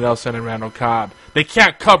down Jordy Nelson and Randall Cobb. They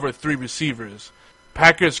can't cover 3 receivers.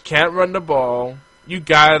 Packers can't run the ball. you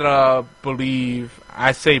gotta believe.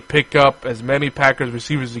 I say pick up as many Packers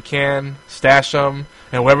receivers as you can, stash them,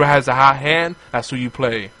 and whoever has a hot hand, that's who you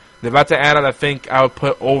play. Devontae Adams, I think I would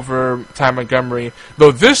put over Ty Montgomery.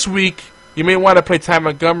 Though this week, you may want to play Ty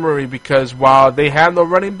Montgomery because while they have no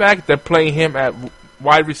running back, they're playing him at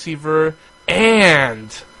wide receiver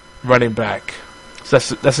and running back. So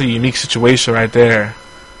that's a unique situation right there.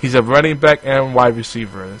 He's a running back and wide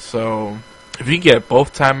receiver. So if you get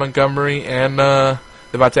both Ty Montgomery and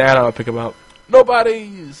Devontae Adams, I'll pick him up.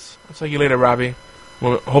 Nobody's. I'll talk you later, Robbie.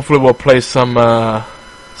 Hopefully we'll play some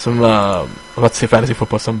let's say fantasy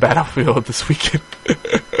football, some Battlefield this weekend.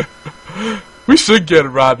 We should get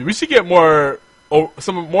Robbie. We should get more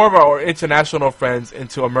of our international friends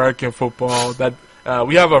into American football. That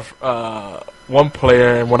we have a one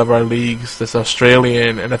player in one of our leagues that's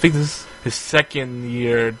Australian, and I think this is his second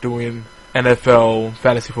year doing NFL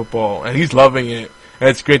fantasy football, and he's loving it. And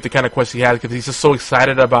it's great the kind of quest he has because he's just so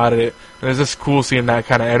excited about it, and it's just cool seeing that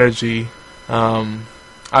kind of energy.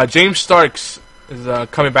 James Starks is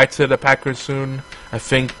coming back to the Packers soon. I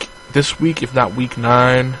think this week, if not week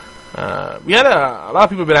 9. We had a lot of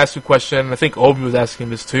people have been asking a question. I think Obi was asking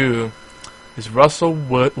this too. Is Russell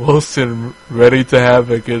Wilson ready to have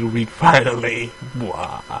a good week finally?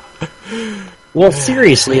 Wow. Well,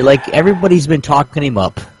 seriously, like everybody's been talking him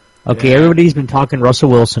up. Okay, Yeah. Everybody's been talking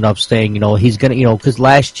Russell Wilson up, saying, he's going to, because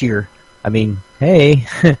last year, I mean, hey,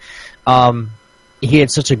 he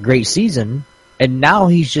had such a great season, and now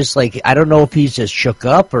he's just like, I don't know if he's just shook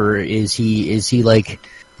up, or is he like,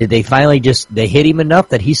 did they finally they hit him enough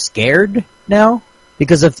that he's scared now?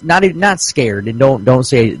 Because if not scared, and don't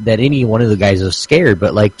say that any one of the guys is scared,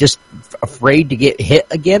 but like just afraid to get hit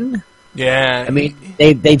again. Yeah. I mean,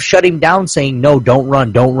 they've shut him down saying, no, don't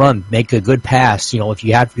run, make a good pass. If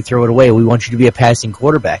you have to throw it away, we want you to be a passing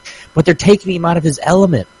quarterback. But they're taking him out of his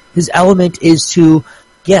element. His element is to,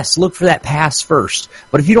 yes, look for that pass first.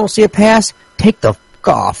 But if you don't see a pass, take the fuck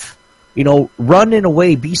off. Run in a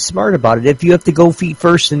way, be smart about it. If you have to go feet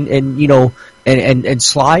first and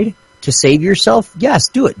slide to save yourself, yes,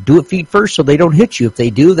 do it. Do it feet first so they don't hit you. If they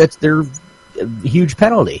do, that's their huge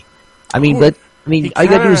penalty. All you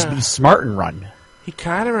gotta do is be smart and run. He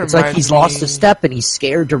kind of reminds It's like he's me... lost a step and he's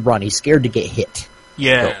scared to run. He's scared to get hit.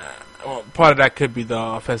 Yeah. Well, part of that could be the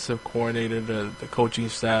offensive coordinator, the coaching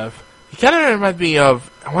staff. He kind of reminds me of,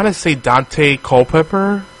 I want to say Dante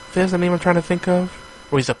Culpepper, if that's the name I'm trying to think of.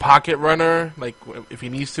 Where he's a pocket runner, like if he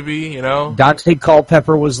needs to be, Dante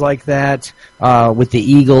Culpepper was like that with the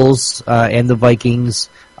Eagles and the Vikings.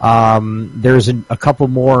 There's a couple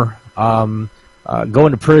more. Going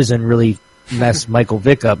to prison really messed Michael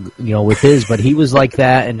Vick up, with his, but he was like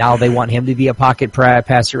that, and now they want him to be a pocket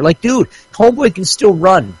passer. Like, dude, homeboy can still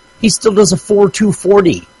run. He still does a 4.2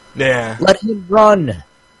 40. Yeah. Let him run.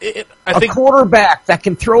 I think quarterback that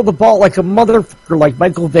can throw the ball like a motherfucker like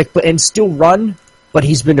Michael Vick and still run, but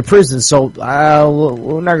he's been to prison, so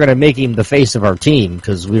we're not going to make him the face of our team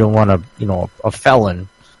because we don't want a felon.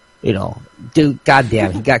 Dude,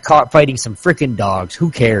 goddamn, he got caught fighting some freaking dogs.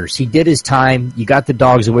 Who cares? He did his time. You got the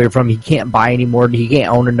dogs away from him. He can't buy anymore. He can't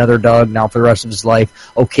own another dog now for the rest of his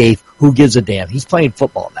life. Okay, who gives a damn? He's playing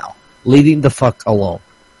football now. Leave him the fuck alone.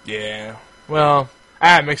 Yeah. Well, I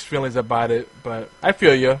have mixed feelings about it, but I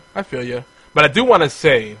feel you. But I do want to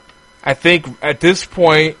say, I think at this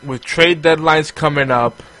point, with trade deadlines coming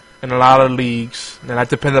up in a lot of leagues, and that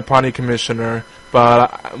depends upon the commissioner,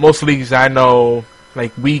 but most leagues I know,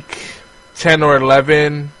 like week 10 or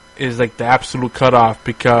 11 is like the absolute cutoff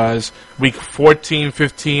because week 14,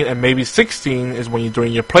 15, and maybe 16 is when you're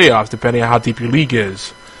doing your playoffs, depending on how deep your league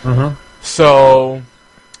is. Mm-hmm. So,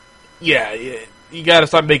 yeah, you got to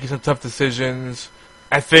start making some tough decisions.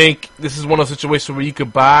 I think this is one of those situations where you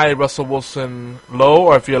could buy Russell Wilson low,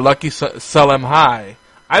 or if you're lucky, sell him high.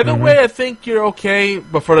 Either way, I think you're okay.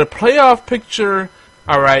 But for the playoff picture,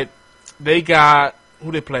 all right, they got,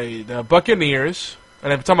 who they play? The Buccaneers.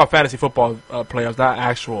 And I'm talking about fantasy football playoffs, not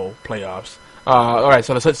actual playoffs. All right,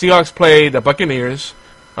 so the Seahawks play the Buccaneers,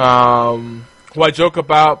 who I joke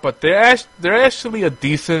about, but they're actually a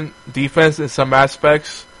decent defense in some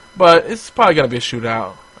aspects, but it's probably going to be a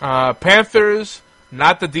shootout. Panthers,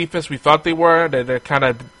 not the defense we thought they were. They're kind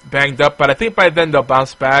of banged up, but I think by then they'll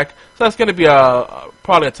bounce back. So that's going to be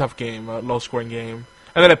probably a tough game, a low-scoring game.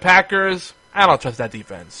 And then the Packers, I don't trust that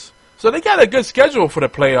defense. So they got a good schedule for the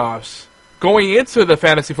playoffs. Going into the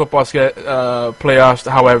fantasy football playoffs,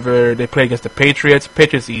 however, they play against the Patriots.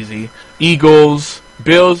 Patriots easy. Eagles,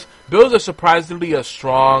 Bills. Bills are surprisingly a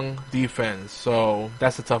strong defense, so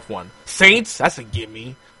that's a tough one. Saints, that's a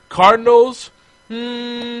gimme. Cardinals,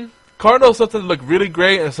 Cardinals sometimes look really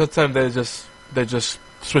great, and sometimes they're just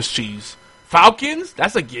Swiss cheese. Falcons,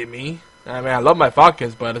 that's a gimme. I mean, I love my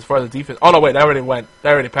Falcons, but as far as the defense, oh no, wait, that already went.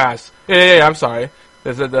 That already passed. Yeah. I'm sorry.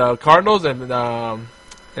 There's the Cardinals and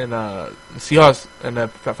Seahawks and the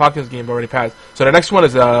Falcons game already passed. So the next one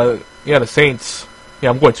is the Saints. Yeah,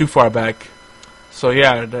 I'm going too far back. So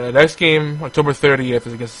yeah, the next game, October 30th,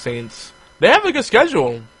 is against the Saints. They have a good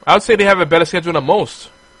schedule. I would say they have a better schedule than most.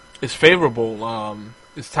 It's favorable.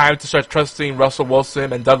 It's time to start trusting Russell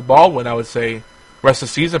Wilson and Doug Baldwin, I would say. Rest of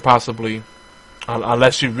the season, possibly.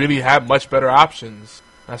 Unless you really have much better options.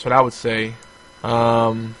 That's what I would say.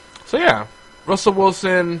 So yeah, Russell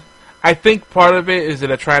Wilson, I think part of it is that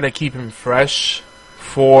they're trying to keep him fresh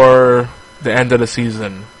for the end of the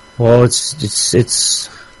season. Well, it's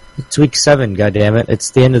week 7, goddammit. It's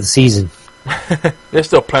the end of the season. There's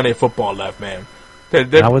still plenty of football left, man. They're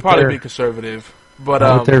probably being conservative.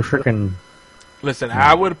 But they're freaking... Listen,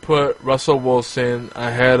 I would put Russell Wilson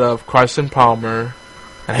ahead of Carson Palmer.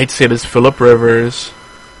 I hate to say this, Phillip Rivers.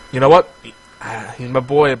 You know what? He's my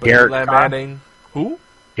boy, but Eli Manning. Who?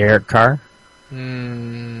 Derek Carr.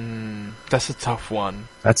 That's a tough one.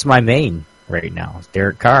 That's my main right now,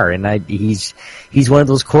 Derek Carr, and he's one of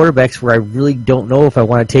those quarterbacks where I really don't know if I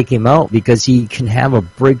want to take him out because he can have a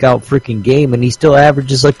breakout freaking game, and he still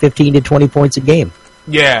averages like 15 to 20 points a game.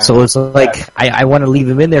 Yeah. So it's like I want to leave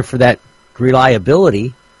him in there for that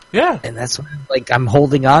reliability. Yeah. And that's like I'm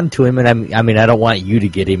holding on to him, and I mean I don't want you to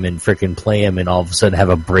get him and freaking play him and all of a sudden have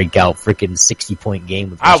a breakout freaking 60-point game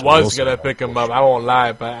with I was going to pick him up. I won't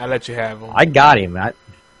lie, but I let you have him. I got him.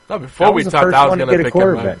 Before we talked, I was going to pick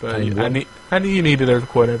him up. But I knew you needed a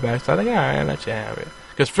quarterback, so I think, all right, I'll let you have it.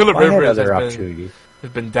 Because Phillip Rivers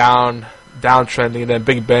has been downtrending, and then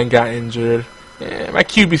Big Ben got injured. Yeah, my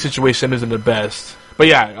QB situation isn't the best. But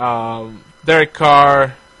yeah, Derek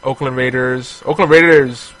Carr, Oakland Raiders. Oakland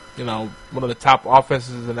Raiders, one of the top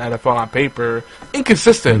offenses in the NFL on paper.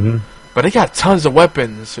 Inconsistent, but they got tons of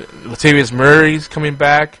weapons. Latavius Murray's coming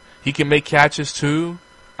back. He can make catches too.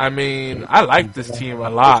 I mean, I like this team a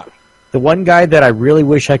lot. The one guy that I really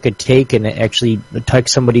wish I could take and actually tuck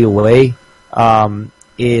somebody away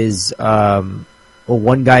is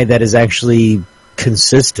one guy that is actually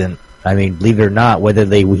consistent. I mean, believe it or not, whether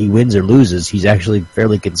he wins or loses, he's actually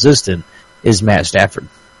fairly consistent, is Matt Stafford.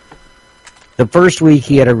 The first week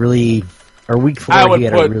he had week 4 he had a really low week. I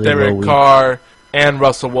would put Derek Carr and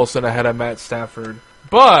Russell Wilson ahead of Matt Stafford.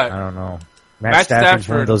 But I don't know. Matt Stafford's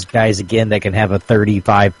one of those guys, again, that can have a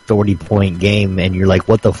 35, 40-point game, and you're like,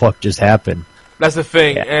 what the fuck just happened? That's the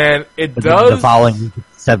thing, yeah. And it does... The following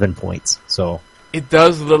 7 points, so... It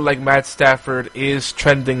does look like Matt Stafford is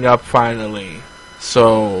trending up finally,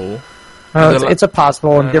 so... it's a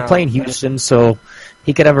possible, and they're playing Houston, so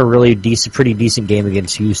he could have a really pretty decent game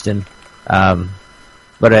against Houston.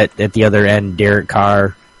 But at the other end, Derek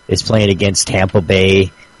Carr is playing against Tampa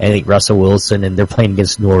Bay, I think Russell Wilson, and they're playing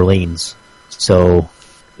against New Orleans. So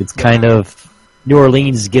it's kind of New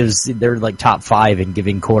Orleans they're like top 5 in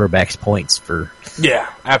giving quarterbacks points for.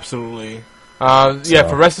 Yeah, absolutely. For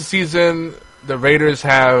the rest of the season, the Raiders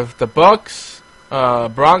have the Bucks,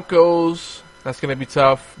 Broncos. That's going to be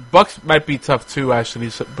tough. Bucks might be tough too,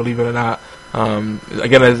 actually, believe it or not.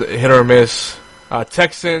 Again, as hit or miss.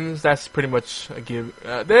 Texans, that's pretty much a give.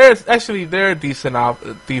 They're a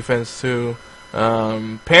decent defense too.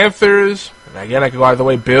 Panthers, and again, I could go either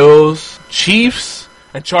way. Bills, Chiefs,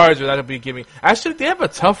 and Chargers, that'll be a gimme. Actually, they have a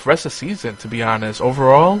tough rest of the season, to be honest.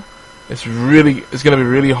 Overall, it's going to be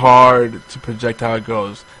really hard to project how it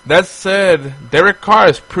goes. That said, Derek Carr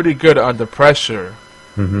is pretty good under pressure.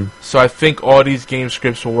 So I think all these game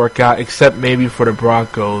scripts will work out, except maybe for the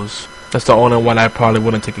Broncos. That's the only one I probably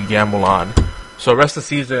wouldn't take a gamble on. So rest of the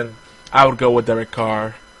season, I would go with Derek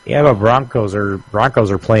Carr. Yeah, but Broncos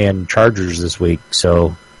are playing Chargers this week,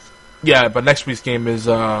 so... Yeah, but next week's game is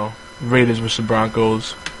Raiders versus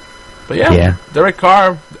Broncos. But yeah, Derek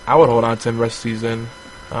Carr, I would hold on to him the rest of the season.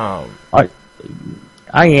 I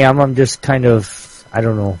am. I'm just kind of... I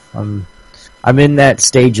don't know. I'm in that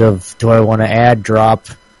stage of, do I want to add, drop?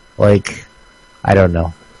 Like, I don't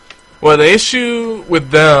know. Well, the issue with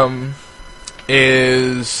them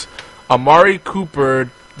is Amari Cooper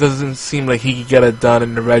doesn't seem like he can get it done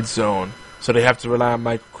in the red zone, so they have to rely on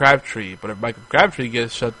Michael Crabtree. But if Michael Crabtree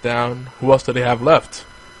gets shut down, who else do they have left?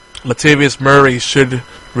 Latavius Murray should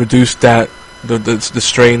reduce the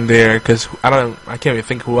strain there, because I can't even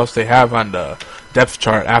think who else they have on the depth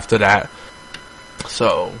chart after that.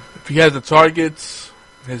 So if he has the targets,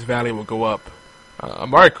 his value will go up.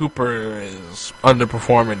 Amari Cooper is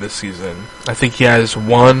underperforming this season. I think he has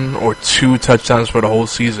 1 or 2 touchdowns for the whole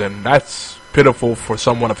season. That's pitiful for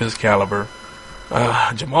someone of his caliber.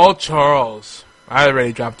 Jamal Charles. I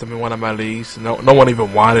already dropped him in one of my leagues. No one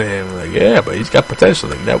even wanted him. Like, yeah, but he's got potential.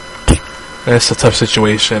 Like, nope. It's a tough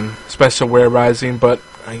situation, especially where rising. But,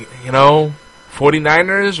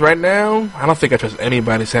 49ers right now, I don't think I trust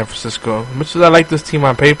anybody in San Francisco. As much as I like this team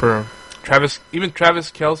on paper, Travis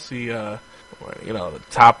Kelce, the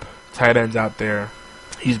top tight ends out there,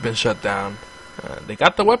 he's been shut down. They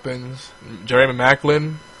got the weapons. Jerry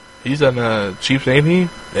Maclin, he's on the Chiefs, ain't he?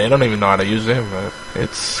 They don't even know how to use him. But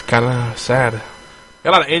it's kind of sad. Got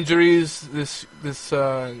a lot of injuries. This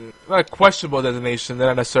not questionable designation. They're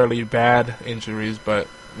not necessarily bad injuries, but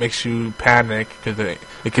makes you panic because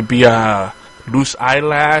it could be a loose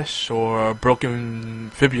eyelash or a broken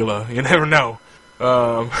fibula. You never know.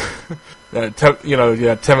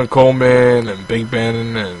 Tevin Coleman and Big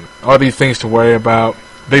Ben and all these things to worry about.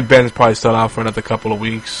 Big Ben's probably still out for another couple of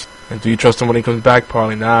weeks. And do you trust him when he comes back?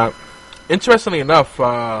 Probably not. Interestingly enough,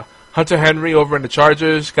 Hunter Henry over in the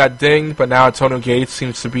Chargers got dinged, but now Antonio Gates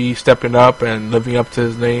seems to be stepping up and living up to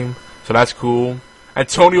his name. So that's cool.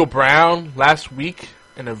 Antonio Brown last week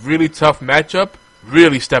in a really tough matchup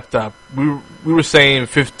really stepped up. We were saying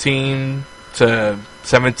 15 to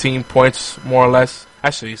 17 points more or less.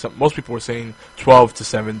 Actually, most people were saying 12 to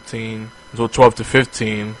 17, so 12 to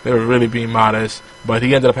 15. They were really being modest. But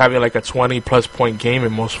he ended up having like a 20-plus point game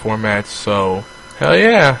in most formats, so hell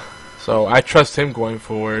yeah. So I trust him going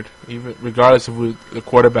forward, even regardless of who the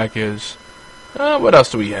quarterback is. What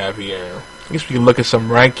else do we have here? I guess we can look at some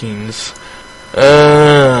rankings.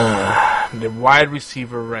 The wide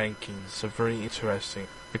receiver rankings are very interesting.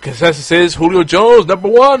 The consensus is Julio Jones, number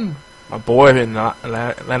 1. My boy in the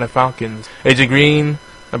Atlanta Falcons. AJ Green,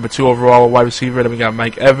 number 2 overall wide receiver. Then we got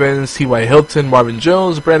Mike Evans, T.Y. Hilton, Marvin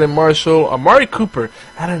Jones, Brandon Marshall, Amari Cooper.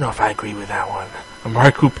 I don't know if I agree with that one.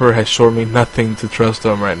 Amari Cooper has shown me nothing to trust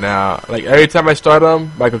him right now. Like, every time I start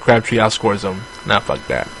him, Michael Crabtree outscores him. Nah, fuck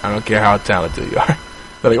that. I don't care how talented you are.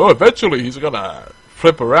 They're like, eventually he's going to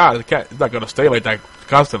flip around. He's not going to stay like that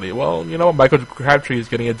constantly. Well, you know, Michael Crabtree is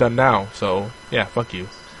getting it done now. So, yeah, fuck you.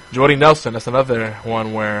 Jordy Nelson, that's another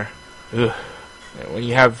one where... Ugh. When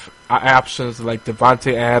you have options like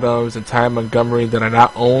Devontae Adams and Ty Montgomery that are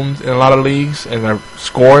not owned in a lot of leagues and are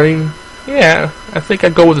scoring, yeah, I think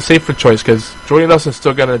I'd go with the safer choice because Jordy Nelson's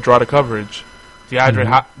still going to draw the coverage.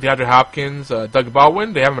 DeAndre Hopkins, Doug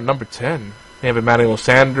Baldwin, they have him at number 10. They have Emmanuel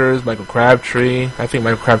Sanders, Michael Crabtree. I think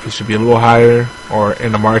Michael Crabtree should be a little higher or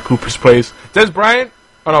in Amari Cooper's place. Des Bryant,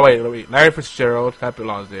 oh no, wait. Larry Fitzgerald, that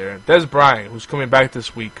belongs there. Des Bryant, who's coming back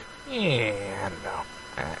this week. Yeah, I don't know.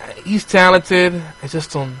 He's talented. I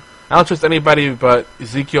don't trust anybody but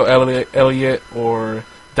Ezekiel Elliott or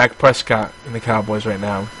Dak Prescott in the Cowboys right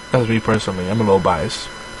now. That's me personally. I'm a little biased.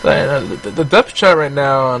 So, the depth chart right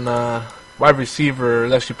now on wide receiver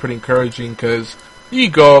is actually pretty encouraging because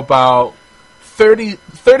you go about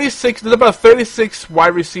 36. There's about 36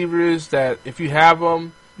 wide receivers that if you have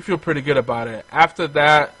them, you feel pretty good about it. After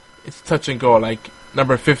that, it's touch and go. Like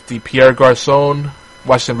number 50, Pierre Garçon,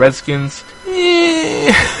 Washington Redskins.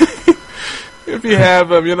 If you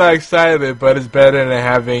have him, you're not excited, but it's better than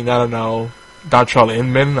having, I don't know, Dontrell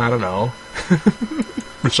Inman, I don't know,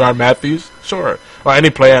 Rashard Matthews, sure, or any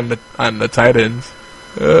play on the tight ends.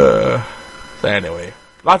 So anyway,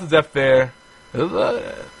 lots of depth there. There's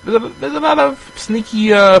a lot of sneaky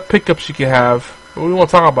pickups you can have. We won't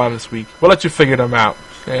talk about them this week. We'll let you figure them out.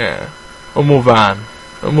 Yeah, we'll move on.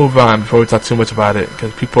 Before we talk too much about it,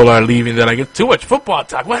 because people are leaving. They're like, it's too much football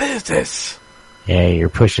talk. What is this? Yeah, you're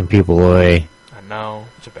pushing people away. I know.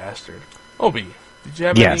 It's a bastard. Obi, did you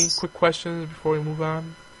have any quick questions before we move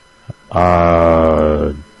on?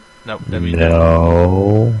 No.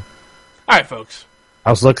 Alright, folks. I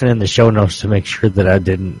was looking in the show notes to make sure that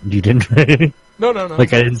you didn't. No.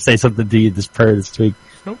 Like, I didn't say something to you this week.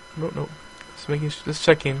 Nope. Just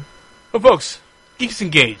checking. Well, folks, Geeks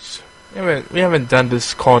Engaged. We haven't done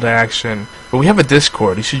this call to action, but we have a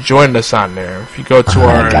Discord. You should join us on there. If you go to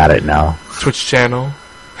our got it now. Twitch channel.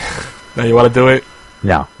 Now you want to do it?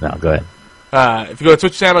 No, go ahead. If you go to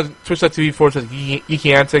Twitch channel,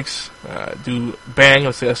 twitch.tv/Geeky Antics, do bang,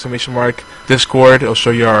 let's say exclamation mark, Discord. It'll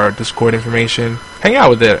show you our Discord information. Hang out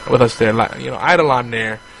with us there. Idle on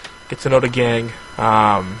there. Get to know the gang.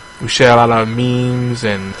 We share a lot of memes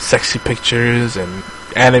and sexy pictures and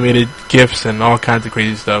animated GIFs and all kinds of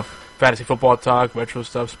crazy stuff. Fantasy football talk, retro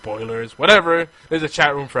stuff, spoilers, whatever. There's a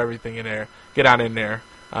chat room for everything in there. Get on in there.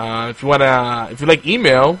 If you like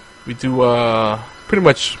email, we do pretty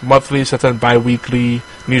much monthly, sometimes bi-weekly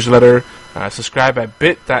newsletter. Subscribe at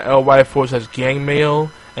bit.ly/gangmail,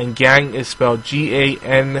 and gang is spelled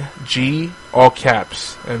G-A-N-G, all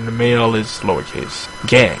caps, and the mail is lowercase.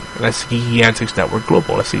 Gang. And that's Geeky Antics Network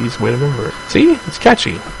Global. That's the easiest way to remember it. See? It's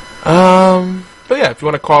catchy. But yeah, if you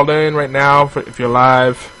want to call in right now, if you're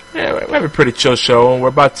live, yeah, we have a pretty chill show. We're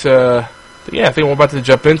about to, I think we're about to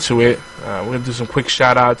jump into it. We're going to do some quick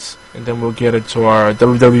shout-outs, and then we'll get into our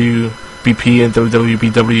WWBP and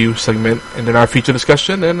WWBW segment, and then our feature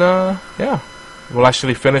discussion, and yeah, we'll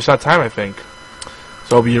actually finish our time, I think.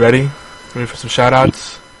 So, Obi, you ready? Ready for some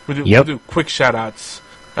shout-outs? We'll do quick shout-outs.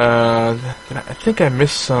 I think I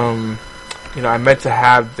missed some, I meant to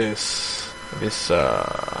have this, where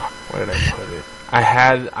did I put it? I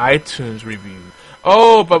had iTunes review.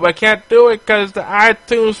 Oh, but I can't do it because the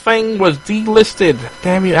iTunes thing was delisted.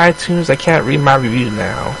 Damn you, iTunes. I can't read my review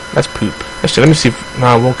now. That's poop. Actually, let me see if...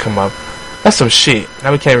 No, it won't come up. That's some shit.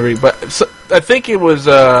 Now we can't read. But I think it was...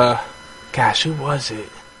 Gosh, who was it?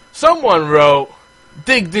 Someone wrote,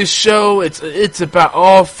 dig this show. It's about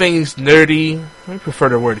all things nerdy. I prefer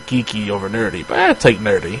the word geeky over nerdy, but I'll take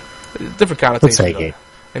nerdy. Different kind of things. We'll take it.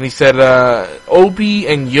 And he said, Obi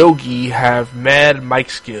and Yogi have mad mic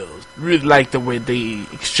skills. Really like the way they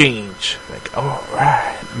exchange. Like, oh,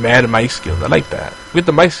 right. Mad mic skills. I like that. With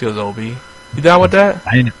the mic skills, Obi. You down with that?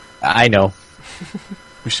 I know.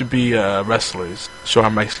 We should be wrestlers. Show our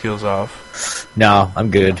mic skills off. No, I'm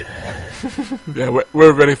good. Yeah,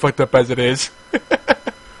 we're really fucked up as it is.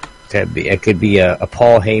 It could be a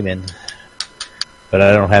Paul Heyman. But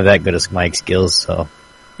I don't have that good as mic skills, so...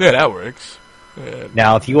 Yeah, that works.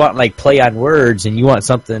 Now, if you want, like, play on words and you want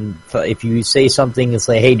something, if you say something, it's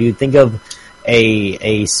like, hey, dude, think of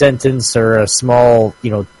a sentence or a small,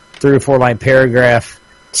 3 or 4 line paragraph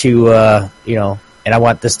to, and I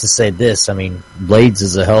want this to say this. I mean, Blades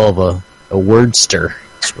is a hell of a wordster.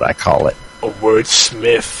 That's what I call it. A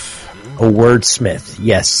wordsmith. A wordsmith.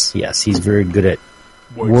 Yes. He's very good at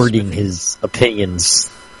wording his opinions.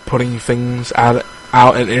 Putting things out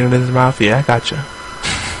and in his mouth. Yeah, I gotcha.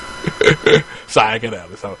 Sorry, I get out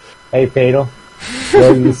of this. Hey, Fatal.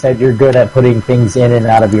 Well, you said you're good at putting things in and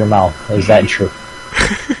out of your mouth. Is that true?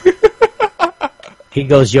 He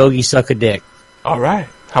goes, Yogi, suck a dick. All right.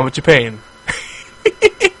 How much you paying?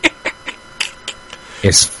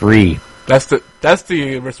 It's free. That's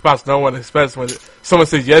the response no one expects when someone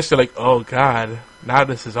says yes. You're like, oh God, now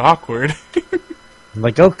this is awkward. I'm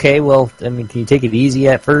like, okay, well, I mean, can you take it easy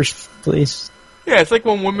at first, please? Yeah, it's like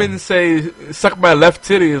when women say, suck my left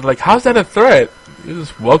titty. It's like, how's that a threat? You're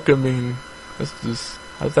just welcoming.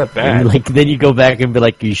 How's that bad? Like, then you go back and be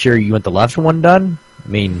like, you sure you want the left one done? I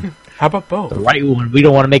mean... How about both? The right one, we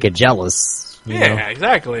don't want to make it jealous. Yeah, know?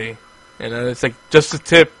 Exactly. And it's like, just a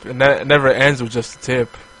tip, and that never ends with just a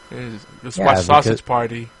tip. It's my sausage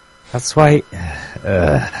party. That's why...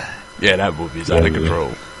 yeah, that movie's out of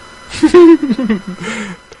control.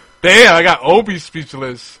 Damn, I got Obi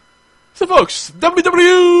speechless. So folks,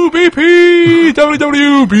 WWBP,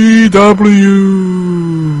 WWBW.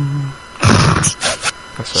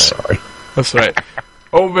 That's right. Sorry. That's right.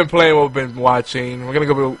 What we've been playing, what we've been watching. We're going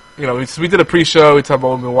to go, we did a pre-show, we talked about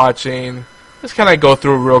what we've been watching. Let's kind of go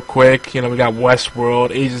through real quick. We got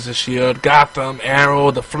Westworld, Agents of S.H.I.E.L.D., Gotham,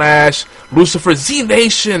 Arrow, The Flash, Lucifer,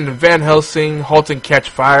 Z-Nation, Van Helsing, Halt and Catch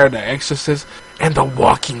Fire, The Exorcist, and The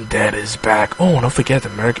Walking Dead is back. Oh, don't forget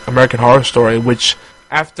the American Horror Story, which...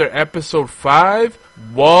 After episode 5,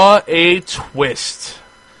 what a twist.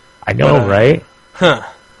 I know, right? Huh.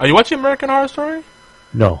 Are you watching American Horror Story?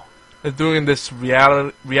 No. They're doing this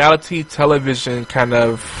reality television kind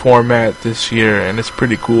of format this year, and it's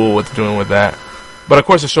pretty cool what they're doing with that. But of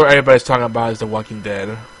course, the show everybody's talking about is The Walking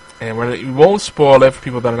Dead. And we won't spoil it for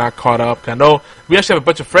people that are not caught up. I know we actually have a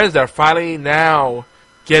bunch of friends that are finally now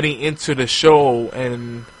getting into the show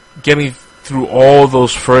and getting through all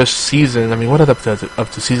those first seasons. I mean, what is up to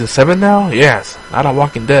season 7 now? Yes, not on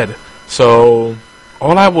Walking Dead. So,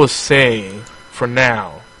 all I will say for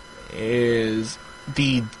now is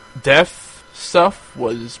the death stuff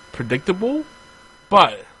was predictable,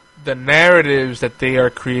 but the narratives that they are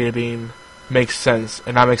creating make sense,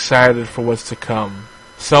 and I'm excited for what's to come.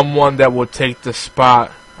 Someone that will take the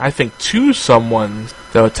spot, I think 2 someone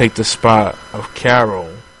that will take the spot of Carol.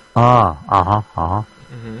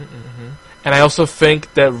 And I also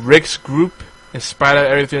think that Rick's group, in spite of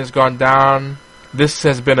everything that's gone down, this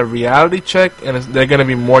has been a reality check, and they're going to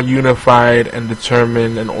be more unified and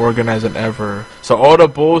determined and organized than ever. So all the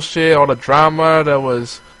bullshit, all the drama that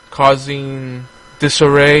was causing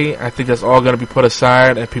disarray, I think that's all going to be put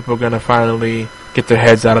aside, and people are going to finally get their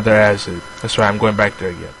heads out of their asses. That's right, I'm going back there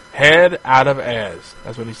again. Head out of ass.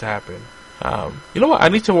 That's what needs to happen. You know what? I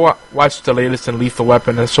need to watch the latest in Lethal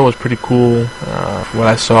Weapon. That show was pretty cool. From what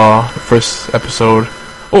I saw, the first episode.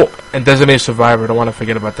 Oh, and Designated Survivor. Don't want to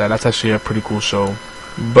forget about that. That's actually a pretty cool show.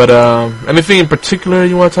 But anything in particular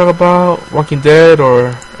you want to talk about? Walking Dead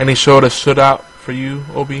or any show that stood out for you,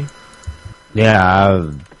 Obi?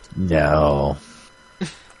 Yeah, no.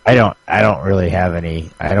 I don't really have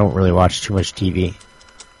any. I don't really watch too much TV.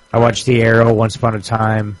 I watched The Arrow Once Upon a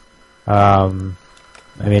Time. I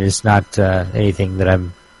mean, it's not anything that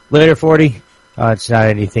I'm later 40. It's not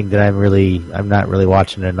anything that I'm not really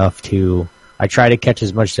watching enough to. I try to catch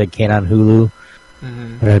as much as I can on Hulu,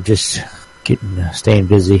 but I'm just staying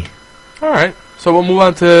busy. All right, so we'll move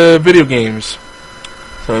on to video games.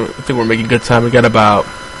 So I think we're making good time. We got about,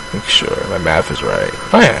 make sure my math is right.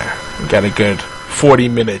 Oh yeah, we got a good 40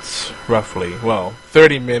 minutes roughly. Well,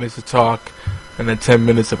 30 minutes to talk, and then 10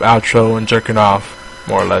 minutes of outro and jerking off,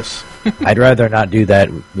 more or less. I'd rather not do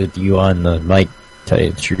that with you on the mic. Tell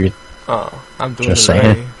you the truth. Oh, I'm doing just it saying.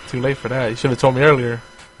 already. Too late for that. You should have told me earlier.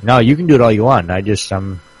 No, you can do it all you want.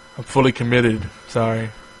 I'm fully committed. Sorry.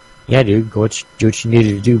 Yeah, dude. Do what you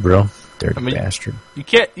needed to do, bro. Dirty bastard. You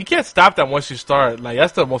can't stop that once you start. Like,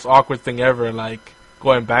 that's the most awkward thing ever. Like,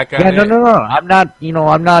 going back on it. Yeah, no. I'm not.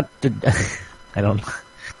 I'm not.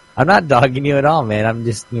 I'm not dogging you at all, man. I'm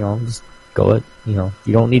just just go it. You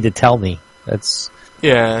don't need to tell me. That's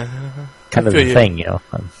kind of the thing,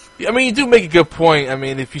 I mean, you do make a good point. I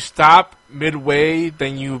mean, if you stop midway,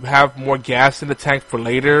 then you have more gas in the tank for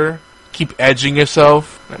later. Keep edging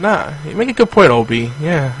yourself. Nah, you make a good point, Obi.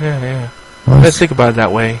 Yeah. Let's think about it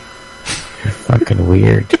that way. You're fucking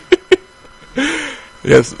weird.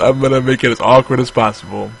 Yes, I'm gonna make it as awkward as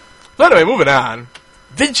possible. So anyway, moving on.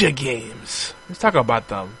 Video games. Let's talk about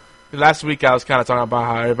them. Last week I was kind of talking about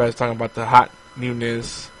how everybody's talking about the hot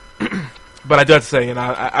newness. But I do have to say,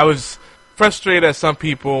 I was frustrated at some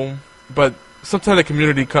people, but sometimes the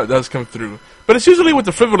community does come through. But it's usually with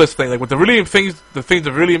the frivolous thing, like with the things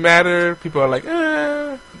that really matter. People are like,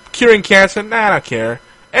 curing cancer? Nah, I don't care.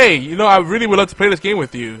 Hey, I really would love to play this game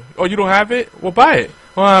with you. Oh, you don't have it? Well, buy it.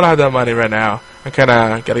 Well, I don't have that money right now. I kind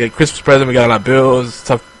of got to get a Christmas present. We got a lot of bills.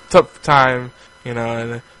 Tough time,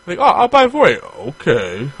 and like, oh, I'll buy it for you.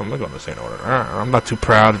 Okay. I'm not going to say no to that. I'm not too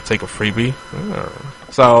proud to take a freebie.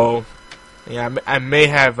 So, yeah, I may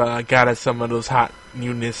have got at some of those hot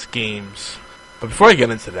newness games. But before I get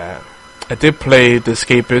into that, I did play The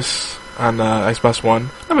Escapist on Xbox One.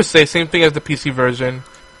 I would say same thing as the PC version.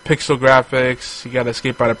 Pixel graphics. You gotta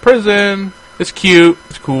escape out of prison. It's cute.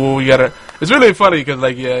 It's cool. It's really funny because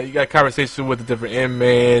you got conversation with the different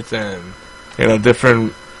inmates and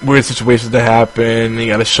different weird situations that happen. You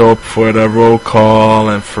gotta show up for the roll call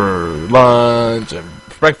and for lunch and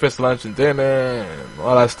breakfast, lunch, and dinner and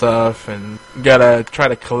all that stuff. And you gotta try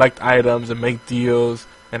to collect items and make deals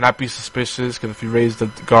and not be suspicious, because if you raise the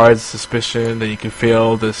guard's suspicion, then you can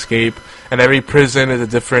fail to escape. And every prison is a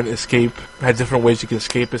different escape, has different ways you can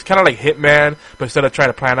escape. It's kind of like Hitman, but instead of trying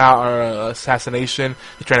to plan out an assassination,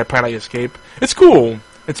 you're trying to plan out your escape. It's cool.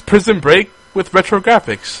 It's Prison Break with retro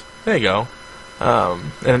graphics. There you go.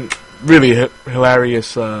 And really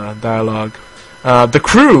hilarious dialogue. The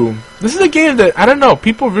Crew. This is a game that, I don't know,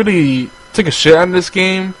 people really took a shit on this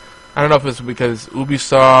game. I don't know if it's because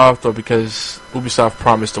Ubisoft or because Ubisoft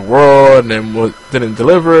promised the world and then didn't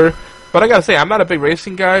deliver. But I gotta say, I'm not a big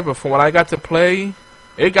racing guy, but from what I got to play,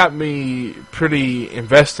 it got me pretty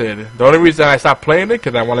invested. The only reason I stopped playing it,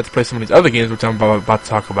 because I wanted to play some of these other games, which I'm about to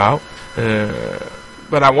talk about.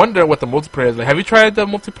 But I wonder what the multiplayer is like. Have you tried the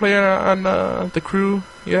multiplayer on The Crew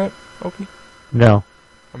yet, Oki? No.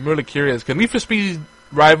 I'm really curious, because Need for Speed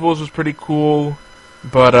Rivals was pretty cool.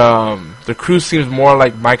 But The Crew seems more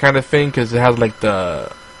like my kind of thing, because it has like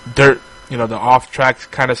the dirt, the off-track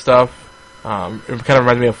kind of stuff. It kind of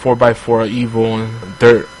reminds me of 4x4 Evil and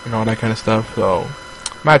Dirt and all that kind of stuff. So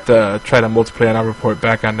I might have to try the multiplayer and I'll report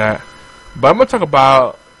back on that. But I'm going to talk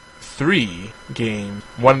about 3 games.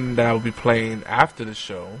 One that I will be playing after the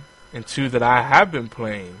show, and 2 that I have been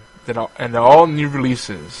playing, and they're all new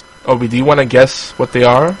releases. Obi, do you want to guess what they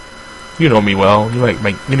are? You know me well.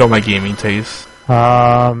 You know my gaming taste.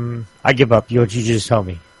 I give up. You just tell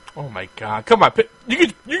me. Oh my god! Come on, you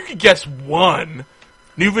could guess one.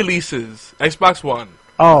 New releases, Xbox One.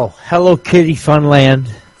 Oh, Hello Kitty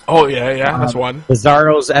Funland. Oh yeah, that's one.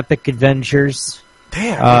 Bizarro's Epic Adventures.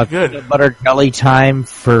 Damn, good. Peanut Butter Jelly Time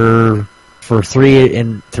for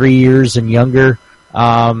 3 years and younger.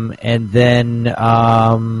 And then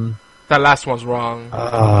that last one's wrong.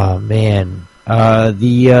 Oh man,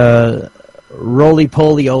 the Roly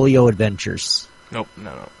Poly Oleo Adventures. Nope,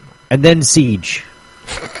 no. And then Siege.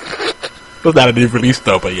 Well, not a new release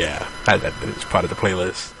though, but yeah, that is part of the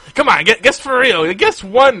playlist. Come on, guess for real. Guess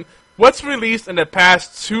one. What's released in the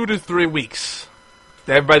past 2 to 3 weeks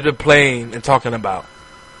that everybody's been playing and talking about?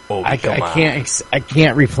 Oh, I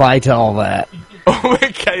can't reply to all that. Oh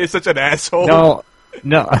my god, you're such an asshole.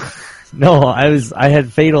 No. I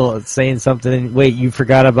had Fatal saying something. Wait, you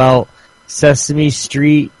forgot about Sesame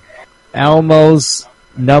Street, Elmo's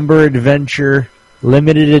Number Adventure,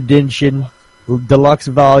 Limited Edition, Deluxe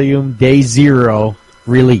Volume, Day 0,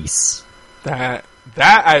 release. That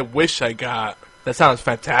I wish I got. That sounds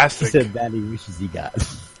fantastic. He said that he wishes he got.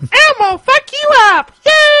 Elmo, fuck you up!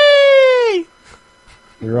 Yay!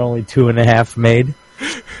 You're only 2.5 made.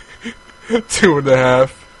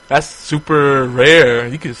 2.5. That's super rare.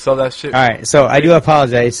 You can sell that shit. All right, so I do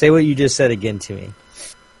apologize. Say what you just said again to me.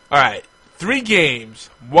 All right, 3 games.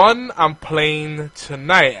 1, I'm playing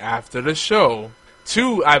tonight after the show.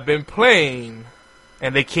 2, I've been playing,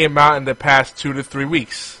 and they came out in the past 2 to 3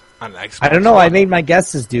 weeks on Xbox. I don't know. I made my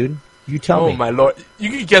guesses, dude. You tell me. Oh, my lord. You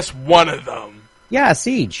can guess one of them. Yeah,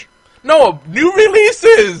 Siege. No, new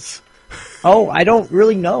releases! Oh, I don't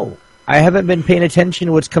really know. I haven't been paying attention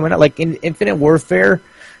to what's coming out. Like, in Infinite Warfare,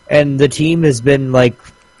 and the team has been, like,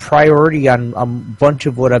 priority on a bunch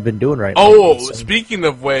of what I've been doing right now. Oh, so. Speaking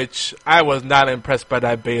of which, I was not impressed by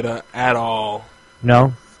that beta at all.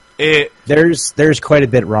 No? There's quite a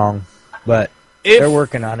bit wrong, but they're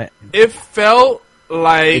working on it. It felt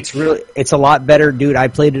like... It's a lot better, dude. I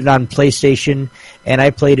played it on PlayStation, and I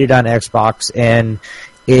played it on Xbox, and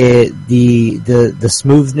the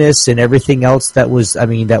smoothness and everything else that was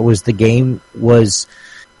the game was...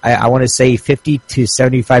 I want to say 50 to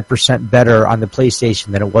 75% better on the PlayStation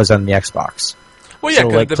than it was on the Xbox. Well, yeah, so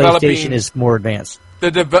like PlayStation is more advanced.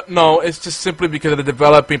 No, it's just simply because they're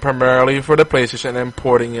developing primarily for the PlayStation and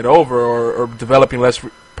porting it over, or developing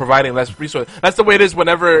providing less resources. That's the way it is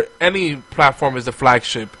whenever any platform is the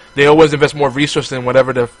flagship. They always invest more resources in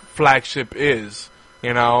whatever the flagship is.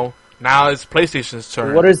 You know, now it's PlayStation's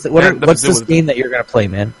turn. What's this game that you're gonna play,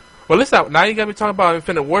 man? Well, listen, now you got me talking about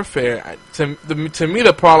Infinite Warfare. To me,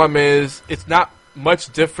 the problem is it's not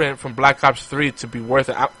much different from Black Ops 3 to be worth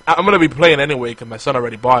it. I'm going to be playing anyway because my son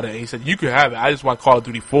already bought it. He said, you can have it. I just want Call of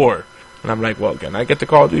Duty 4. And I'm like, well, can I get the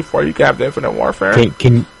Call of Duty 4? You can have the Infinite Warfare.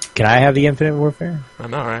 Can I have the Infinite Warfare? I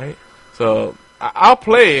know, right? So, I'll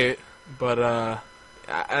play it, but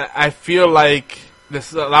I feel like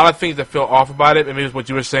there's a lot of things that feel off about it. Maybe it's what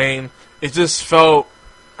you were saying. It just felt...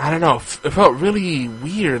 I don't know. It felt really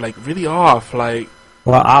weird, like really off. Like,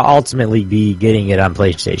 well, I'll ultimately be getting it on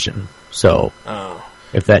PlayStation. So,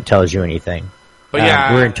 if that tells you anything, but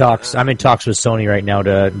yeah, we're in talks. I'm in talks with Sony right now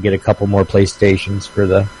to get a couple more PlayStations for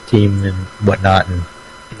the team and whatnot. And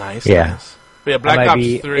nice. But yeah, Black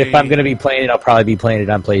Ops 3. If I'm going to be playing it, I'll probably be playing it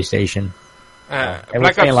on PlayStation. And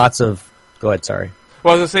we're playing lots of. Go ahead. Sorry.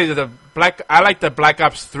 Well, I was going to say that I like the Black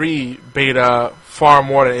Ops 3 beta far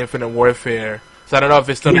more than Infinite Warfare. So I don't know if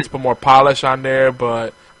it still needs to put more polish on there,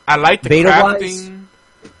 but I like the crafting.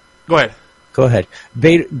 Go ahead.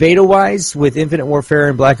 Beta-wise, with Infinite Warfare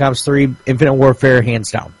and Black Ops 3, Infinite Warfare,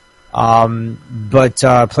 hands down. But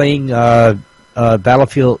playing Call of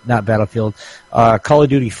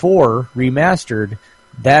Duty 4 Remastered,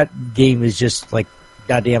 that game is just like,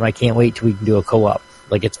 goddamn, I can't wait till we can do a co-op.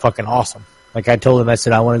 Like, it's fucking awesome. Like, I told him, I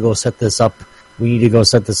said, I want to go set this up. We need to go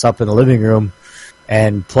set this up in the living room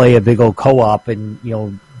and play a big old co-op and,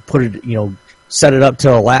 put it, set it up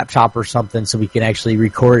to a laptop or something so we can actually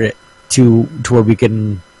record it to where we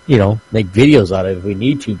can, make videos out of it if we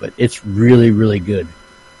need to. But it's really, really good.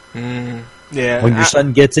 Yeah. When your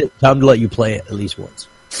son gets it, tell him to let you play it at least once.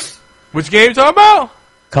 Which game you talking about?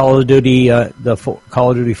 Call of Duty,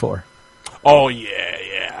 Call of Duty 4. Oh,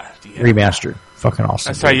 yeah. Remastered. Fucking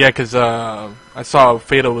awesome. That's right, yeah, because I saw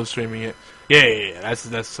Fatal was streaming it. Yeah.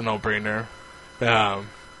 That's a no-brainer.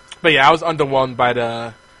 But yeah, I was underwhelmed by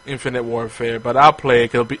the Infinite Warfare, but I'll play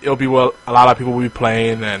it. It'll be what a lot of people will be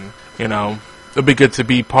playing, and it'll be good to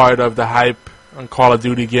be part of the hype on Call of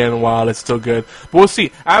Duty again while it's still good. But we'll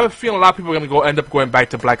see. I have a feeling a lot of people are gonna end up going back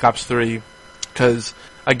to Black Ops 3 because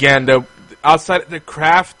again, outside the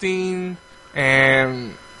crafting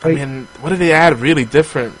and what did they add really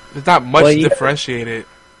different? There's not much differentiated.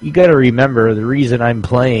 You got to remember the reason I'm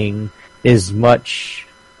playing is much.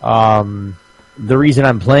 The reason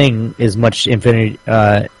I'm playing as much Infinite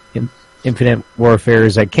Warfare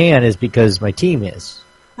as I can is because my team is.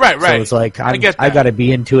 Right. So it's like I got to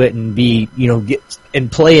be into it and be get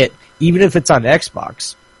and play it even if it's on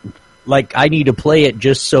Xbox. Like I need to play it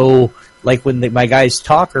just so like when my guys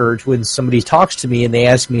talk or when somebody talks to me and they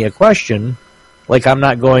ask me a question, like I'm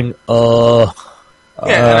not going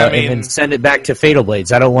and then send it back to Fatal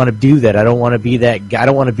Blades. I don't want to do that. I don't want to be that guy. I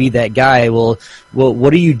don't want to be that guy. Well, what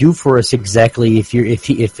do you do for us exactly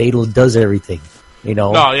if Fatal does everything?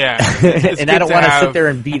 No, yeah. And I don't want to sit there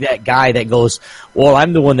and be that guy that goes, well,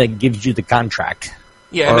 I'm the one that gives you the contract.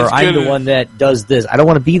 Yeah, or I'm the one that does this. I don't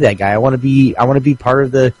want to be that guy. I want to be part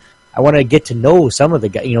of the. I want to get to know some of the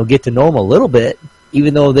guys. Get to know them a little bit.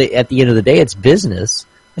 even though at the end of the day it's business,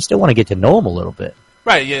 I still want to get to know them a little bit.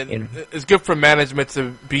 Right, yeah. It's good for management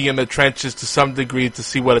to be in the trenches to some degree to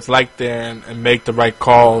see what it's like there and make the right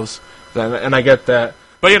calls. And I get that.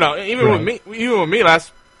 But, even with me,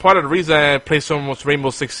 that's part of the reason I play so much Rainbow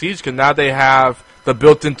Six Siege, because now they have the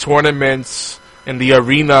built-in tournaments in the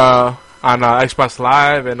arena on Xbox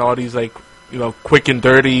Live and all these, quick and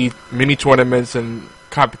dirty mini tournaments and,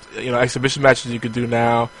 exhibition matches you could do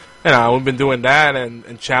now. We've been doing that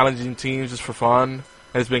and challenging teams just for fun.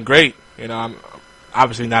 And it's been great. I'm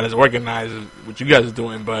obviously not as organized as what you guys are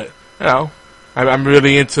doing, but, I'm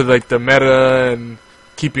really into, the meta and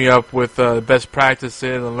keeping up with best practices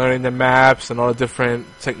and learning the maps and all the different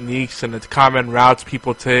techniques and the common routes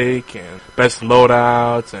people take and best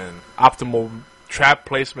loadouts and optimal trap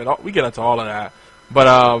placement. We get into all of that.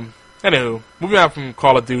 But, anywho, moving on from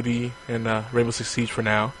Call of Duty and Rainbow Six Siege for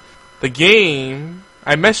now. The game,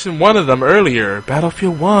 I mentioned one of them earlier,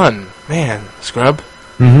 Battlefield 1. Man, Scrub.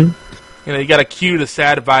 Mm-hmm. You gotta cue the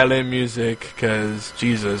sad violin music, because,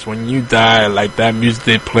 Jesus, when you die, that music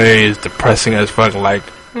they play is depressing as fuck,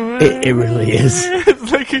 It really is.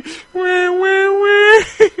 It's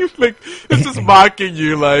it's just mocking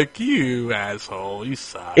you, you asshole, you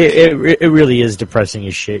suck. It really is depressing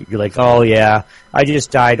as shit. You're like, oh yeah, I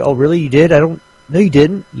just died. Oh really, you did? No you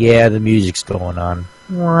didn't? Yeah, the music's going on.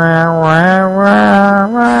 I'm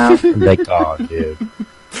like, oh dude.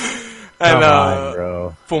 And come on,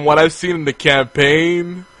 bro. From what I've seen in the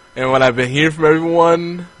campaign and what I've been hearing from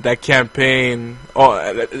everyone, that campaign,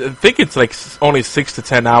 I think it's only 6 to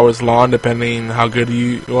 10 hours long, depending how good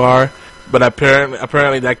you are. But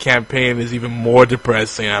apparently that campaign is even more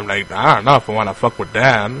depressing. I'm like, I don't know if I want to fuck with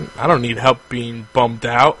that. I don't need help being bummed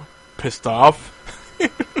out, pissed off.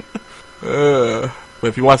 But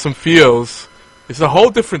if you want some feels, it's a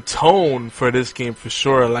whole different tone for this game for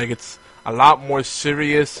sure. It's a lot more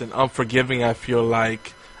serious and unforgiving, I feel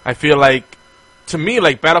like. To me,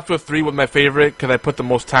 Battlefield 3 was my favorite because I put the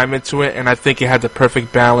most time into it, and I think it had the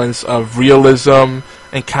perfect balance of realism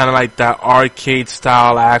and kind of that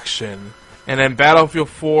arcade-style action. And then Battlefield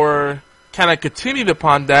 4 kind of continued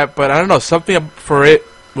upon that, but I don't know, something for it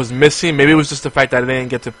was missing. Maybe it was just the fact that I didn't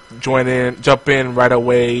get to jump in right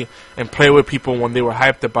away and play with people when they were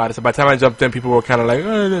hyped about it. So by the time I jumped in, people were kind of like,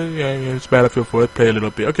 oh, yeah, it's Battlefield 4, let's play a little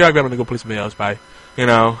bit. Okay, I'm going to go play something else, bye.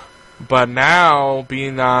 But now,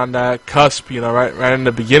 being on that cusp, right in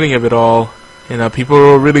the beginning of it all, people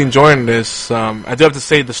are really enjoying this. I do have to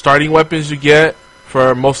say, the starting weapons you get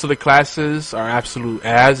for most of the classes are absolute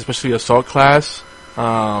ass, especially assault class. So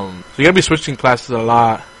you're going to be switching classes a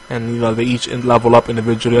lot, and, they each level up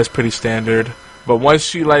individually. That's pretty standard. But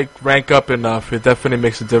once you, rank up enough, it definitely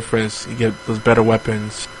makes a difference. You get those better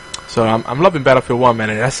weapons. So I'm loving Battlefield 1, man,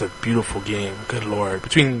 and that's a beautiful game. Good lord.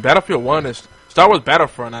 Between Battlefield 1 and Star Wars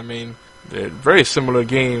Battlefront, they're very similar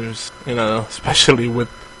games, especially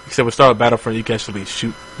except with Star Wars Battlefront, you can actually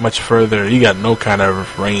shoot much further. You got no kind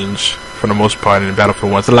of range for the most part in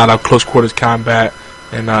Battlefield 1. It's a lot of close quarters combat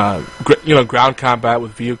and, ground combat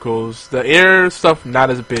with vehicles. The air stuff, not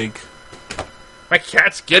as big. My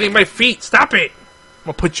cat's getting my feet. Stop it. I'm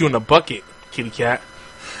going to put you in a bucket, kitty cat.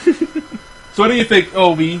 So what do you think,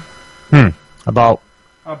 Ovi? About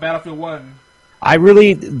Battlefield 1? I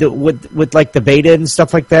really, with the beta and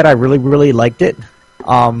stuff like that, I really liked it.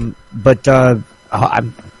 But I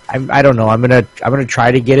don't know. I'm gonna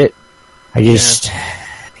try to get it.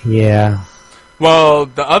 Yeah. Well,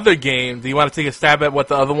 the other game. Do you want to take a stab at what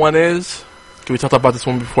the other one is? We talked about this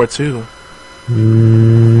one before too.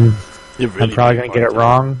 I'm probably gonna get it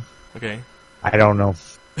wrong. Okay. I don't know.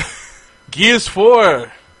 Gears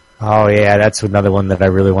 4. Oh yeah, that's another one that I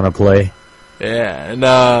really want to play. Yeah, and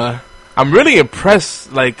I'm really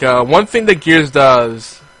impressed. One thing that Gears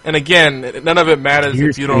does, and again, none of it matters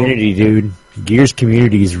Gears if you don't. Community, dude. Gears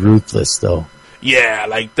community is ruthless, though.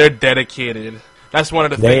 Yeah, they're dedicated. That's one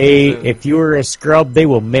of the things. If you were a scrub, they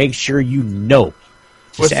will make sure you know.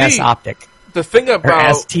 Just ask Optic. The thing about or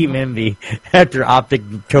ask Team Envy after Optic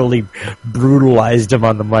totally brutalized him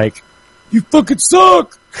on the mic. You fucking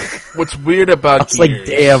suck. What's weird about Gears? Like,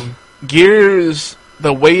 damn. Gears,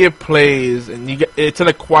 the way it plays, and it's an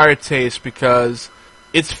acquired taste because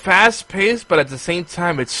it's fast paced, but at the same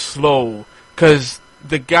time it's slow. Because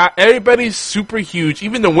everybody's super huge.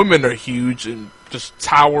 Even the women are huge and just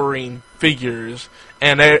towering figures,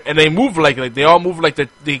 and they move they all move like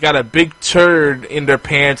they got a big turd in their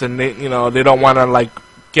pants, and they don't want to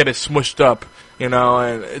get it smushed up, and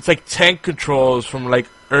it's like tank controls from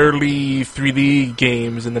early 3D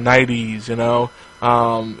games in the 90s,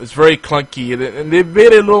 It's very clunky, and they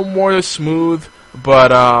made it a little more smooth.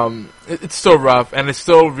 but it's still rough, and it's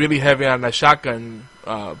still really heavy on the shotgun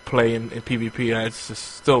play in PvP. And it's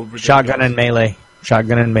just still ridiculous.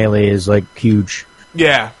 Shotgun and melee is like huge.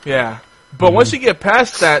 Yeah. But once you get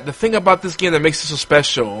past that, the thing about this game that makes it so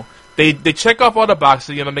special, they check off all the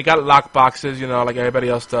boxes. They got lock boxes, like everybody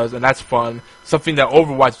else does, and that's fun. Something that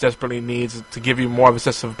Overwatch desperately needs to give you more of a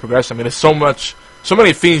sense of progression. I mean, there's so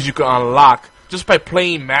many things you can unlock just by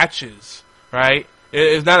playing matches, right?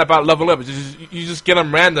 It's not about level up. You just get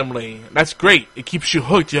them randomly. That's great. It keeps you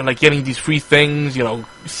hooked. You're like getting these free things,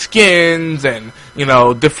 skins and,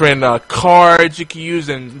 different cards you can use,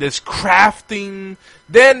 and there's crafting.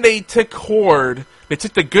 Then they took Horde. They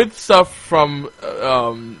took the good stuff from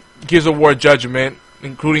Gears of War Judgment,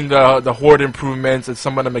 including the Horde improvements and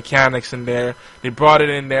some of the mechanics in there. They brought it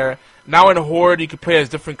in there. Now in Horde, you can play as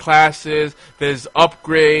different classes. There's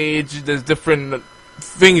upgrades. There's different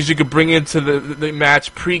things you could bring into the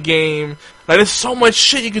match pre-game. Like, there's so much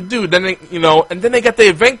shit you could do. Then and then they got the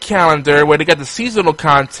event calendar where they got the seasonal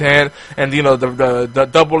content and the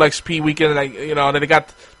double XP weekend. Like,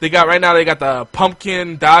 they got right now they got the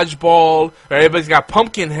pumpkin dodgeball. Everybody's got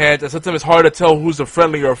pumpkin heads, and sometimes it's hard to tell who's a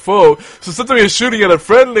friendly or a foe. So sometimes you're shooting at a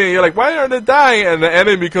friendly, and you're like, why aren't they dying? And the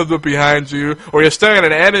enemy comes up behind you, or you're staring at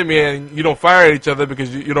an enemy and you don't fire at each other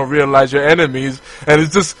because you don't realize you're enemies. And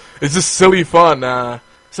it's just silly fun.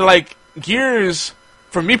 So like Gears,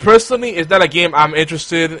 for me personally, is not a game I'm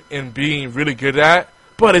interested in being really good at,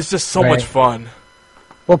 but it's just so much fun.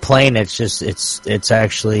 Well, playing it's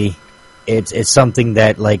actually something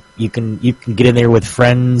that like you can get in there with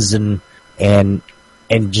friends and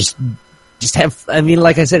just have. I mean,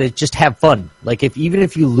 like I said, it's just have fun. Like even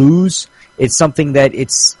if you lose, it's something that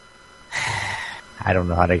it's. I don't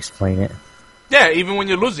know how to explain it. Yeah, even when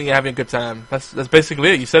you're losing, you're having a good time. That's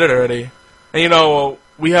basically it. You said it already. And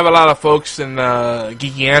we have a lot of folks in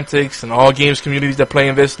Geeky Antics and all games communities that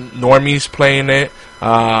playing this. Normie's playing it.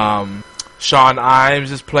 Sean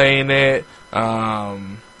Imes is playing it.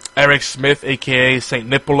 Eric Smith, a.k.a. St.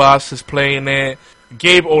 Nicholas, is playing it.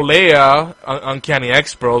 Gabe Olea, Uncanny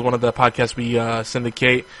X-Bros, one of the podcasts we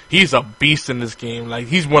syndicate, he's a beast in this game. Like,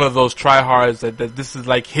 he's one of those tryhards that this is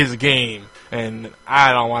like his game. And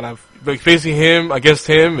I don't want to... Like, facing him against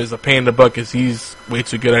him is a pain in the butt because he's way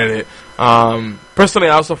too good at it. Personally,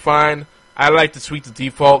 I also find I like to tweak the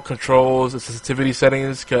default controls and sensitivity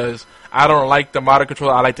settings because I don't like the modern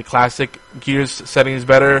controller. I like the classic Gears settings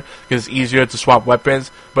better because it's easier to swap weapons.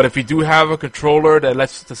 But if you do have a controller that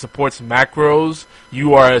supports macros,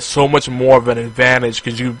 you are so much more of an advantage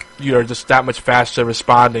because you're just that much faster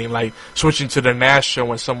responding, like switching to the Nashor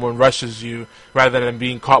when someone rushes you rather than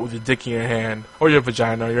being caught with your dick in your hand or your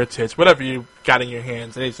vagina or your tits, whatever you got in your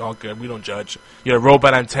hands. It's all good. We don't judge. Your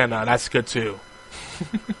robot antenna, that's good too.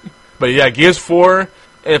 But yeah, Gears 4,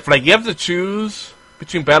 if like you have to choose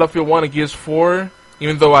between Battlefield 1 and Gears 4,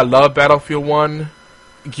 even though I love Battlefield 1,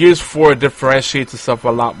 Gears 4 differentiates itself a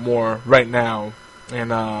lot more right now.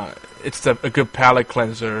 And it's a good palate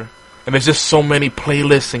cleanser. And there's just so many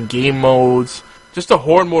playlists and game modes. Just the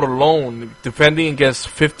Horde mode alone, defending against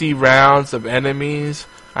 50 rounds of enemies,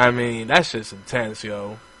 I mean, that's just intense,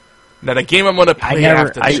 yo. Now, the game I'm going to play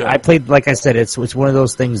after the show. I played, like I said, it's one of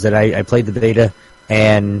those things that I played the beta,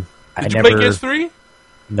 and Did you play Gears 3?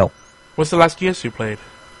 No. What's the last Gears you played?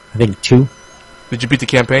 I think 2. Did you beat the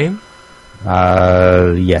campaign?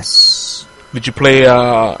 Yes. Did you play a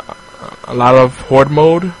lot of Horde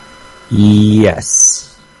mode?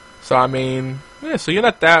 Yes. So, I mean, yeah, so you're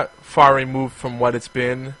not that far removed from what it's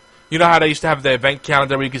been. You know how they used to have the event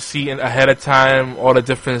calendar where you could see ahead of time all the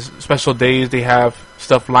different special days they have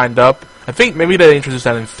stuff lined up? I think maybe they introduced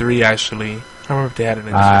that in 3, actually. I don't remember if they had it in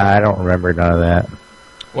 3. I don't remember none of that.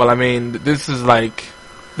 Well, I mean, this is like...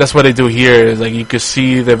 That's what they do here, is like you could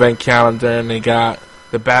see the event calendar and they got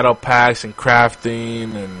the battle packs and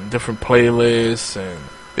crafting and different playlists, and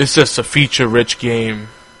it's just a feature-rich game.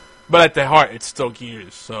 But at the heart, it's still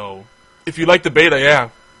Gears, so... If you like the beta, yeah.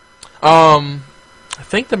 I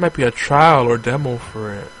think there might be a trial or demo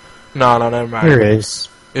for it. No, never mind. There is.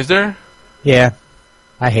 Is there? Yeah.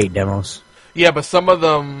 I hate demos. Yeah, but some of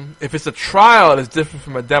them, if it's a trial, it's different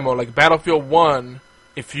from a demo. Like Battlefield 1,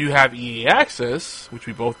 if you have EA Access, which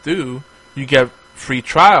we both do, you get free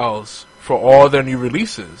trials for all their new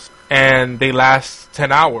releases. And they last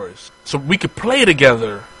 10 hours. So we could play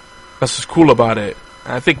together. That's what's cool about it.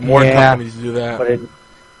 And I think more companies do that.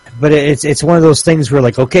 But it's one of those things where,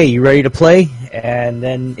 like, okay, you ready to play? And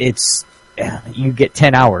then you get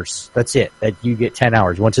 10 hours. That's it. You get 10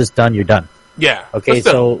 hours. Once it's done, you're done. Yeah. Okay,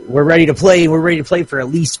 so we're ready to play. We're ready to play for at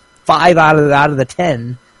least 5 out of the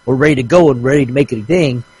 10. We're ready to go and ready to make it a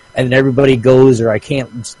thing. and then everybody goes, or I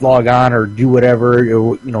can't log on or do whatever.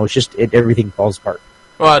 Or, it's just everything falls apart.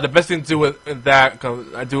 Well, the best thing to do with that, cause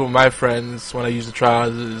I do with my friends when I use the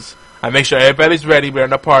trials, is I make sure everybody's ready. We're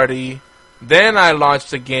in a party. Then I launch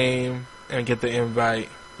the game and get the invite.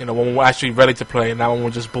 When we're actually ready to play, not when we're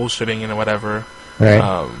just bullshitting and whatever.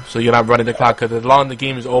 Right. So you're not running the clock, because as long as the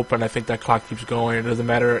game is open, I think that clock keeps going. It doesn't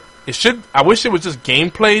matter. I wish it was just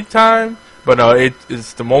gameplay time, but no,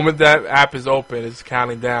 it's the moment that app is open, it's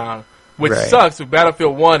counting down. Which sucks. With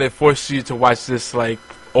Battlefield 1, it forces you to watch this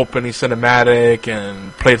opening cinematic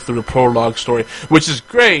and play through the prologue story, which is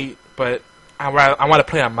great, but I want to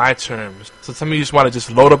play on my terms. So some of you just want to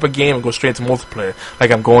just load up a game and go straight into multiplayer,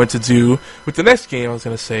 like I'm going to do with the next game. I was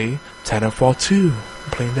going to say Titanfall 2.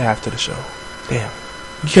 I'm playing that after the show. Damn.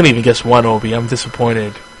 You can't even guess one, Obi. I'm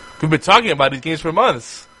disappointed. We've been talking about these games for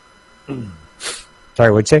months.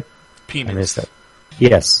 Sorry, what'd you say? Penis. I missed that.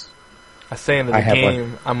 Yes. I'm saying that the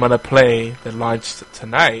game I'm going to play that launched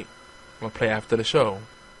tonight, I'm going to play after the show.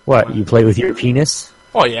 What, you play with your penis?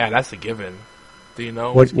 Oh, yeah, that's a given. Do you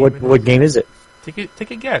know? What game is it?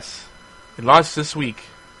 Take a guess. It launched this week.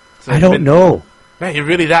 I don't know. Man, you're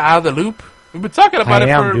really that out of the loop? We've been talking about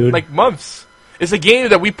it for months. It's a game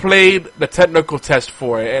that we played the technical test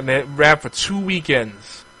for, and it ran for 2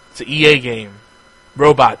 weekends. It's an EA game.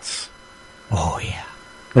 Robots. Oh, yeah.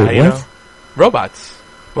 Wait, what? Robots.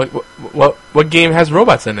 What game has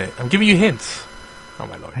robots in it? I'm giving you hints. Oh,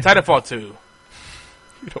 my Lord. Titanfall 2. You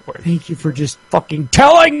don't worry. Thank you for just fucking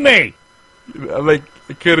telling me! I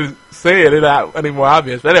couldn't say it any more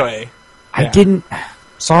obvious. But anyway. I didn't...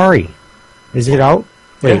 Sorry. Is it out?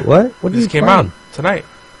 Wait, what? What just came out tonight.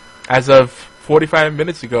 As of 45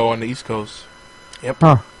 minutes ago on the East Coast. Yep.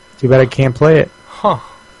 Huh. Too bad I can't play it. Huh.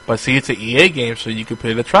 But see, it's an EA game, so you can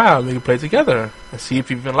play the trial and we can play it together and see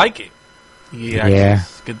if you even like it. Yeah.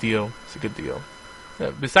 It's a good deal. It's a good deal.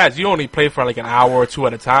 Yeah, besides, you only play for an hour or two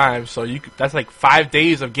at a time, so that's 5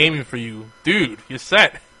 days of gaming for you. Dude, you're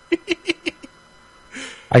set.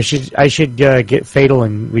 I should get Fatal,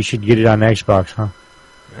 and we should get it on Xbox, huh?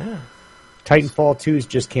 Yeah. Titanfall 2's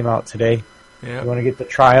just came out today. Yeah. You want to get the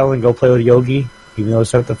trial and go play with Yogi, even though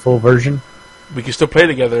it's not the full version? We can still play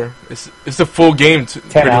together. It's a full game.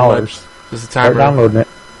 10 hours. There's a timer. Start downloading it.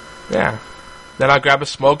 Yeah. Then I'll grab a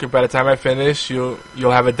smoke, and by the time I finish, you'll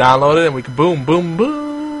have it downloaded, and we can boom, boom,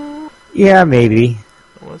 boom. Yeah, maybe.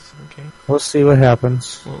 Okay. We'll see what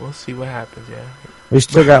happens. We'll see what happens, yeah. We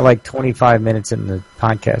still got 25 minutes in the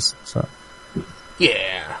podcast, so.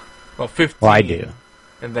 Yeah. Well, 15. Well, I do.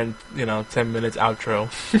 And then, 10 minutes outro.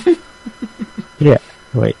 Yeah.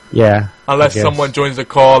 Wait, yeah. Unless someone joins the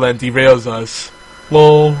call and derails us.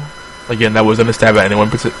 Well, again, that wasn't a stab at anyone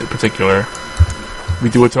in particular. We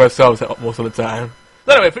do it to ourselves most of the time.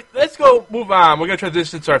 So anyway, let's go move on. We're going to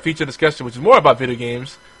transition to our feature discussion, which is more about video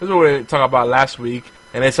games. This is what we were talking about last week.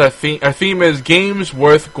 And it's our theme is games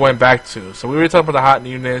worth going back to. So we were talking about the hot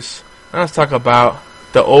newness. Now let's talk about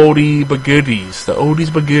the oldie but goodies. The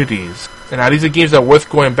oldies but goodies. And now these are games that are worth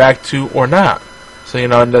going back to or not. So,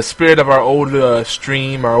 in the spirit of our old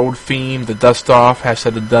stream, our old theme, the dust off,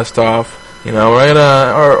 hashtag the dust off, we're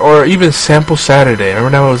gonna, or even Sample Saturday.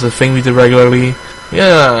 Remember that was a thing we did regularly?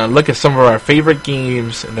 Yeah, look at some of our favorite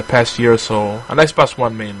games in the past year or so, on Xbox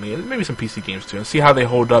One mainly, and maybe some PC games too, and see how they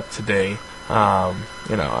hold up today. And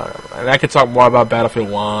I could talk more about Battlefield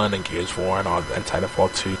 1 and Gears 4 and all that, and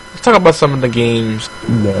Titanfall 2. Let's talk about some of the games,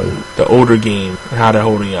 the older games, and how they're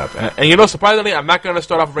holding up. And surprisingly, I'm not going to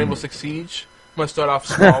start off with Rainbow Six Siege. I'm going to start off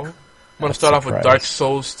small. I'm going to start off with Dark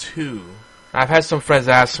Souls 2. I've had some friends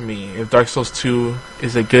ask me if Dark Souls 2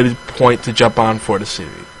 is a good point to jump on for the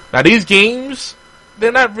series. Now, these games,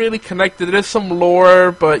 they're not really connected. There's some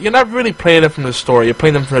lore, but you're not really playing them from the story. You're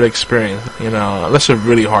playing them for the experience, unless you're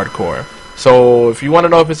really hardcore. So, if you want to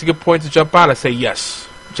know if it's a good point to jump on, I say yes.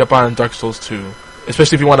 Jump on Dark Souls 2.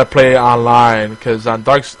 Especially if you want to play online, because on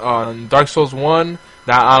Dark Souls 1,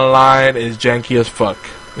 that online is janky as fuck.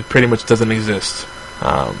 It pretty much doesn't exist.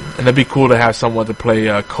 And it'd be cool to have someone to play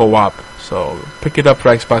co-op. So, pick it up for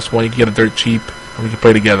Xbox One. You can get it dirt cheap, and we can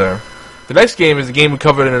play together. The next game is a game we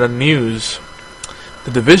covered in the news.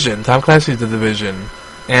 The Division. Tom Clancy's The Division.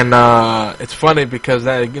 And it's funny because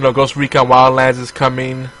Ghost Recon Wildlands is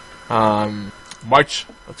coming March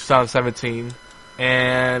of 2017.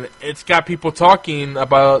 And it's got people talking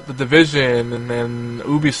about The Division and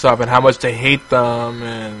Ubisoft and how much they hate them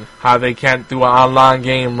and how they can't do an online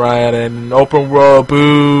game right and open world,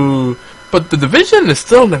 boo. But The Division is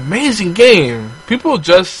still an amazing game. People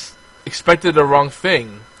just expected the wrong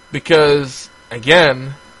thing because,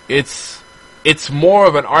 again, it's more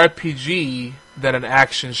of an RPG than an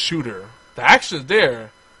action shooter. The action's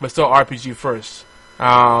there, but still RPG first.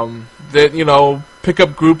 That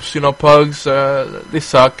pickup groups, pugs, they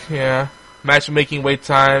suck. Yeah, matchmaking wait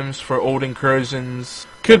times for old incursions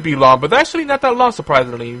could be long, but they're actually not that long.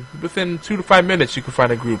 Surprisingly, within 2 to 5 minutes, you can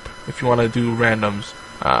find a group if you want to do randoms.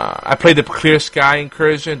 I played the Clear Sky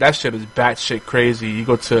incursion. That shit is batshit crazy. You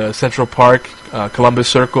go to Central Park, Columbus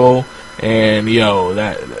Circle, and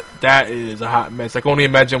that is a hot mess. I can only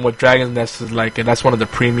imagine what Dragon's Nest is like, and that's one of the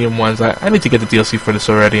premium ones. I need to get the DLC for this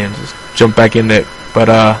already and just jump back in it. But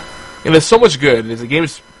there's so much good. The game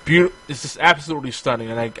is beautiful. It's just absolutely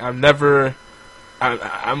stunning, and I'm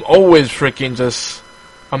always freaking just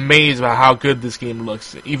amazed by how good this game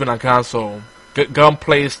looks, even on console.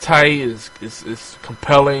 Gunplay is tight, is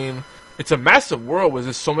compelling. It's a massive world with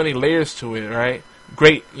just so many layers to it, right?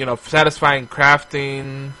 Great, satisfying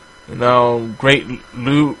crafting, great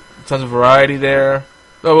loot, tons of variety there.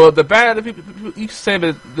 Well, the bad, you say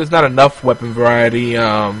that there's not enough weapon variety.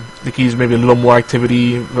 They can use maybe a little more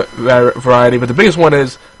activity variety, but the biggest one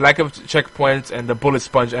is lack of checkpoints and the bullet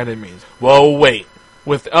sponge enemies. Well, wait.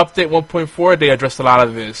 With update 1.4, they addressed a lot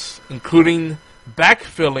of this, including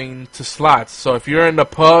backfilling to slots. So if you're in the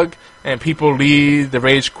pug and people leave, they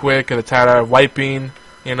rage quick, and they're tired of wiping,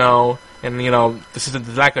 this is the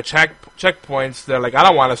lack of checkpoints. They're like, I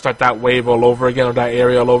don't want to start that wave all over again or that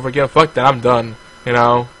area all over again. Fuck that, I'm done.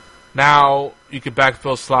 Now you can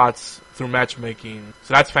backfill slots through matchmaking,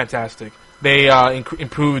 so that's fantastic. They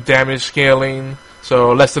improved damage scaling,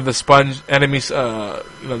 so less of the sponge enemies,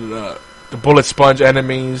 the bullet sponge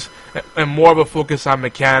enemies, and more of a focus on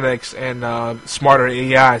mechanics and smarter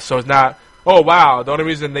AI. So it's not, oh wow, the only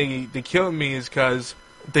reason they killed me is because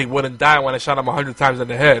they wouldn't die when I shot them 100 times in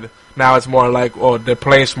the head. Now it's more like, oh, they're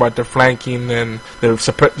playing smart, they're flanking, and they're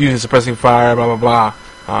using suppressing fire, blah, blah,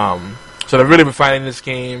 blah. So they're really refining this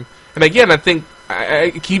game. And again, I think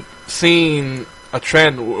I keep seeing a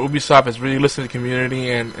trend where Ubisoft is really listening to the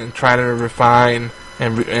community and trying to refine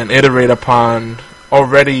and iterate upon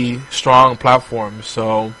already strong platforms.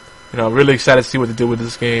 So, really excited to see what they do with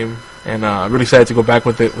this game, and really excited to go back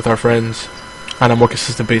with it with our friends on a more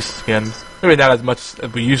consistent basis again. Maybe not as much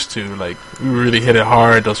as we used to. Like, we really hit it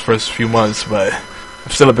hard those first few months, but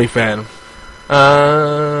I'm still a big fan.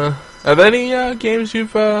 Are there any games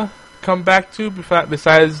you've come back to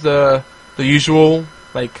besides the usual,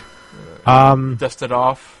 like dusted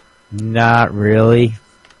off? Not really.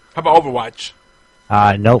 How about Overwatch?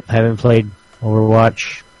 Nope, haven't played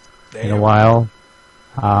Overwatch in a while.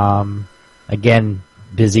 Again,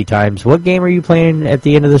 busy times. What game are you playing at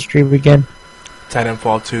the end of the stream again?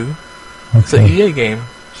 Titanfall 2. Okay. It's an EA game,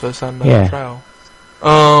 so it's on trial.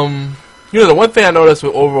 The one thing I noticed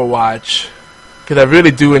with Overwatch, because I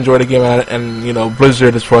really do enjoy the game, and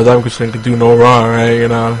Blizzard, as far as I'm concerned, can do no wrong, right?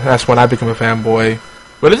 That's when I become a fanboy.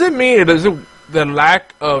 But is it me, or is it the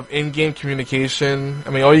lack of in-game communication? I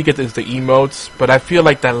mean, all you get is the emotes, but I feel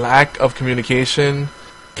like that lack of communication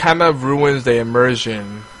kind of ruins the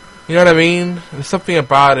immersion. You know what I mean? There's something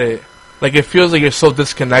about it. Like, it feels like you're so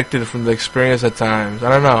disconnected from the experience at times. I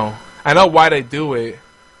don't know. I know why they do it,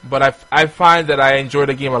 but I find that I enjoy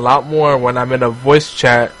the game a lot more when I'm in a voice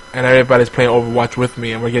chat and everybody's playing Overwatch with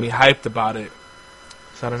me and we're getting hyped about it.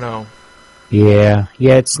 So I don't know. Yeah,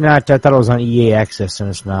 it's not. I thought it was on EA Access, and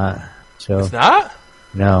it's not. So it's not?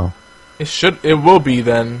 No. It will be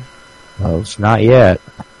then. Well, it's not yet.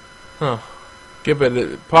 Huh. Give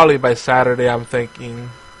it probably by Saturday, I'm thinking.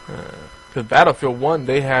 Because Battlefield 1,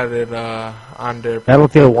 they had it on their...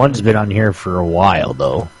 Battlefield 1's been on here for a while,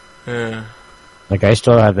 though. Yeah. Like, I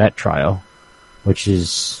still have that trial, which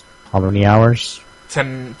is how many hours?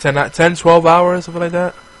 10, 12 hours, something like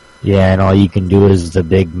that? Yeah, and all you can do is the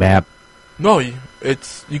big map. No, you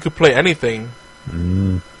could play anything.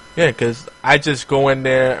 Yeah, because I just go in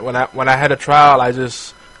there, when I had a trial, I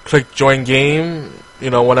just clicked join game,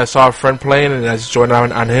 when I saw a friend playing, and I just joined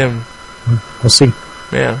on him. We'll see.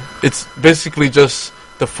 Yeah, it's basically just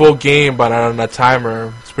the full game, but on a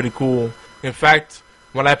timer. It's pretty cool. In fact,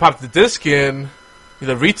 when I popped the disc in,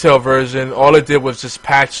 the retail version, all it did was just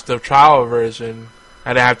patch the trial version.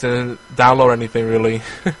 I didn't have to download anything, really.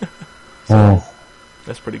 So,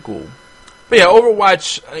 that's pretty cool. But yeah,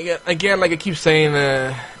 Overwatch, again, like I keep saying,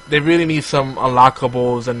 they really need some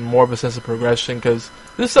unlockables and more of a sense of progression, because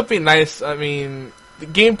this is something nice. I mean, the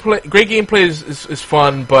great gameplay is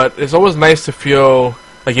fun, but it's always nice to feel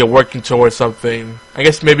like you're working towards something. I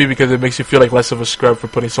guess maybe because it makes you feel like less of a scrub for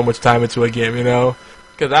putting so much time into a game,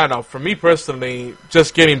 Because, I don't know, for me personally,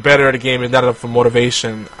 just getting better at a game is not enough for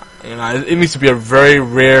motivation. It needs to be a very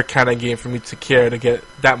rare kind of game for me to care to get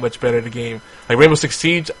that much better at a game. Like Rainbow Six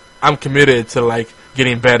Siege, I'm committed to,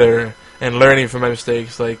 getting better and learning from my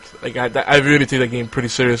mistakes. I really take that game pretty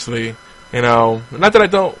seriously. You know, not that I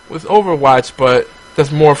don't with Overwatch, but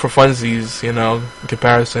that's more for funsies, you know, in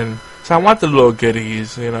comparison. So I want the little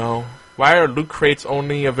goodies, you know. Why are loot crates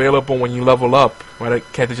only available when you level up? Why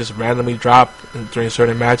can't they just randomly drop during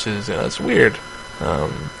certain matches? You know, it's weird.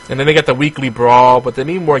 And then they got the weekly brawl, but they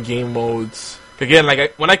need more game modes. Again,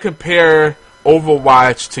 like when I compare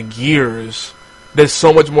Overwatch to Gears, there's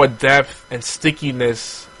so much more depth and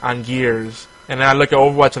stickiness on Gears. And then I look at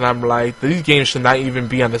Overwatch and I'm like, these games should not even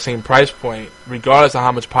be on the same price point, regardless of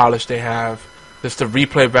how much polish they have. Just the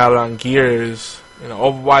replay value on Gears. You know,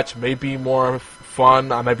 Overwatch may be more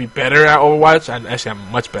fun. I might be better at Overwatch.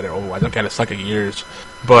 I'm much better at Overwatch. I'm kind of suck at Gears.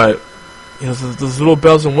 But, you know, those little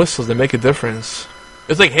bells and whistles that make a difference.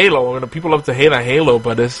 It's like Halo. I mean, people love to hate on Halo,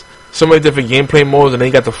 but there's so many different gameplay modes, and then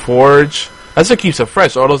you got the Forge. That's what keeps it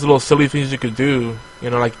fresh. All those little silly things you could do. You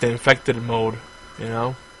know, like the Infected mode. You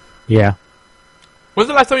know? Yeah. When's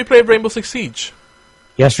the last time you played Rainbow Six Siege?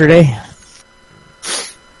 Yesterday.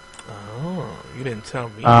 Oh, you didn't tell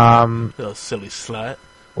me. Little silly slut.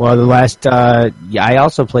 Well, the last, I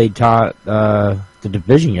also played the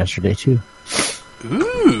Division yesterday, too.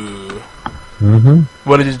 Ooh. Mm-hmm.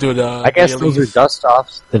 What did you do? I guess those are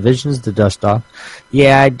dust-offs. Division's the dust-off.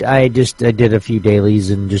 Yeah, I did a few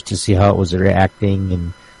dailies and just to see how it was reacting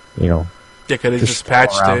and, you know. Yeah, because they just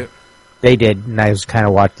patched it. They did, and I was kind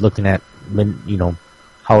of looking at, you know,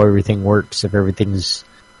 how everything works. If everything's,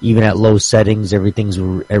 even at low settings, everything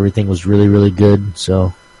was really, really good,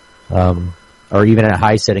 so, or even at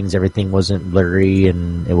high settings, everything wasn't blurry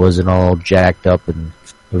and it wasn't all jacked up, and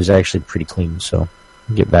it was actually pretty clean. So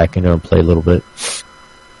get back into it and play a little bit.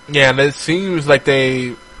 Yeah, and it seems like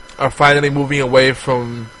they are finally moving away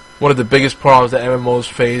from one of the biggest problems that MMOs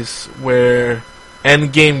face, where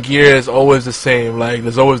end game gear is always the same. Like,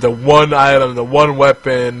 there's always the one item, the one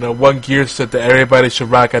weapon, the one gear set that everybody should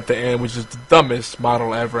rock at the end, which is the dumbest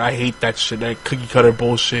model ever. I hate that shit, that cookie cutter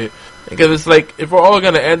bullshit. Because it's like, if we're all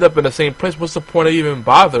going to end up in the same place, what's the point of even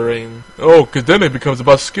bothering? Oh, because then it becomes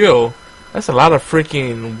about skill. That's a lot of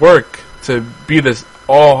freaking work to be this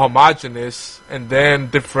all homogenous and then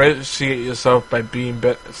differentiate yourself by being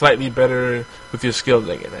slightly better with your skills.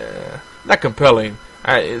 Like, not compelling.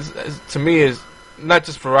 To me, it's not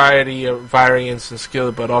just variety or variance in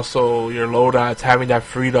skill, but also your loadouts. Having that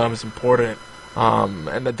freedom is important.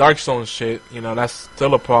 And the Dark Zone shit, you know, that's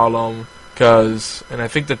still a problem. And I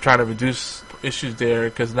think they're trying to reduce issues there,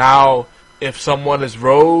 because now if someone is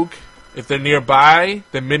rogue, if they're nearby,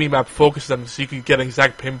 the minimap focuses them so you can get an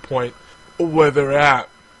exact pinpoint where they're at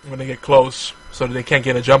when they get close, so that they can't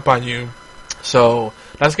get a jump on you. So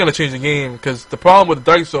that's going to change the game, because the problem with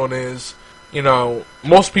the Dark Zone is, you know,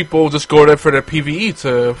 most people just go there for their PvE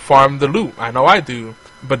to farm the loot. I know I do.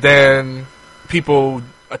 But then people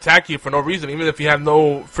attack you for no reason, even if you have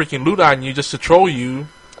no freaking loot on you, just to troll you,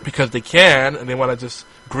 because they can, and they want to just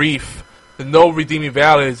grief. There's no redeeming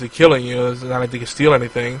value to killing you. It's not like they can steal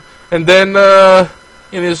anything. And then, you know,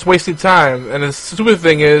 just wasting time. And the stupid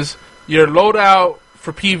thing is, your loadout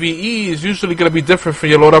for PvE is usually going to be different from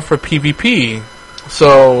your loadout for PvP.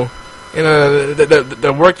 So, you know,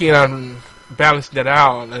 they're working on balancing that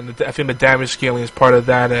out, and I think the damage scaling is part of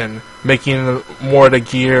that, and making more of the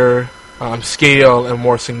gear scale and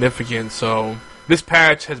more significant. So this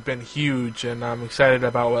patch has been huge, and I'm excited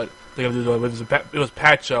about what they're going to do. It was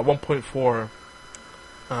patch 1.4.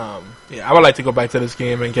 Yeah, I would like to go back to this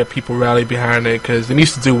game and get people rallied behind it, because it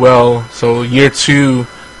needs to do well. So year 2,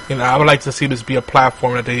 you know, I would like to see this be a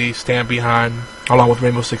platform that they stand behind, along with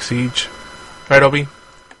Rainbow Six Siege. Right, Obi?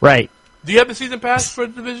 Right. Do you have the season pass for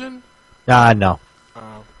the Division? No.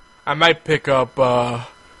 I might pick up the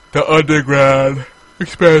Underground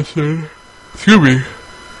expansion. Excuse me.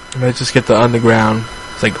 I might just get the Underground.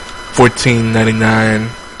 It's like $14.99.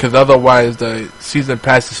 Because otherwise the season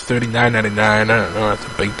pass is $39.99. I don't know. That's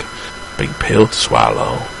a big pill to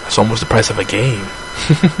swallow. That's almost the price of a game.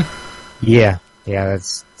 Yeah.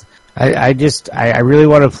 That's. I really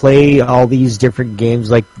want to play all these different games.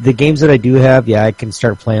 Like the games that I do have, yeah, I can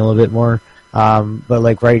start playing a little bit more. But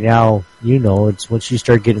like right now, you know, it's once you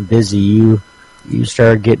start getting busy, you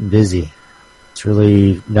start getting busy. It's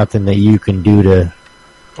really nothing that you can do to.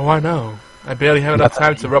 Oh, I know. I barely have enough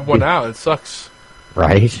time to rub one out. It sucks.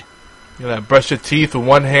 Right. You know, brush your teeth with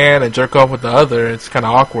one hand and jerk off with the other. It's kind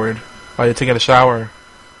of awkward while you're taking a shower.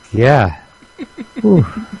 Yeah.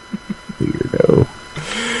 Weirdo.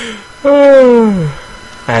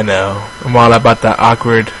 I know. I'm all about that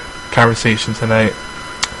awkward conversation tonight.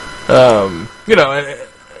 You know,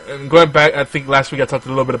 and going back, I think last week I talked a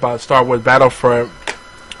little bit about Star Wars Battlefront,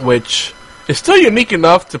 which is still unique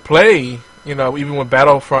enough to play. You know, even with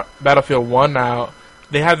Battlefield 1 out,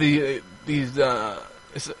 they have these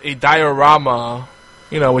it's a diorama,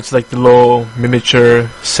 which is like the little miniature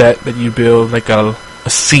set that you build, like a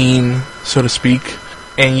scene, so to speak.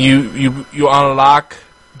 And you unlock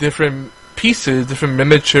different pieces, different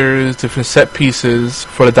miniatures, different set pieces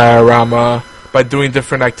for the diorama by doing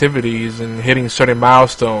different activities and hitting certain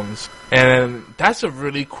milestones. And that's a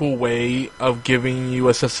really cool way of giving you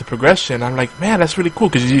a sense of progression. I'm like, man, that's really cool,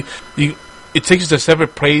 because it takes you to a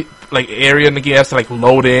separate area in the game. It has to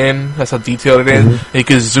load in. That's how detailed it is. Mm-hmm. You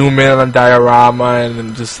can zoom in on diorama and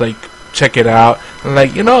then just check it out. And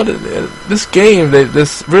this game,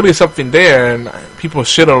 there's really something there, and people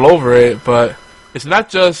shit all over it. But it's not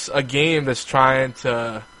just a game that's trying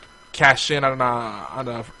to cash in on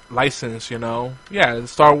a license. Yeah,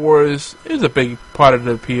 Star Wars is a big part of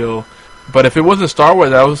the appeal. But if it wasn't Star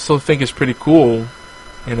Wars, I also think it's pretty cool.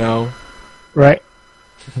 Right.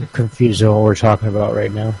 I'm confused on what we're talking about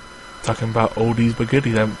right now. Talking about oldies but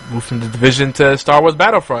goodies. I moved from the Division to Star Wars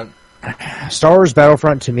Battlefront. Star Wars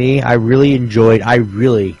Battlefront, to me, I really enjoyed.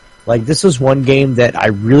 This was one game that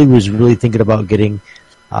I was thinking about getting.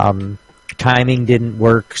 Timing didn't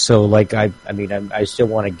work, so I still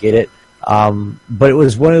want to get it. But it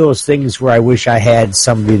was one of those things where I wish I had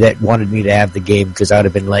somebody that wanted me to have the game, because I would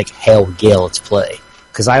have been like, hell yeah, let's play.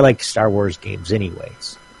 Because I like Star Wars games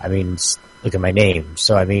anyways. Look at my name.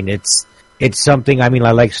 So, it's something, I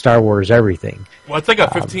like Star Wars everything. Well, it's like a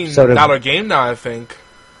 $15 game now, I think.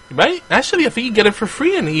 You might, actually, I think you get it for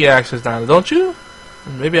free in EA Access now, don't you?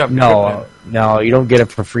 Maybe I'm No, you don't get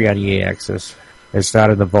it for free on EA Access. It's not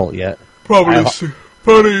in the vault yet. Probably.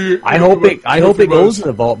 I hope it goes in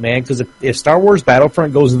the vault, man, because if Star Wars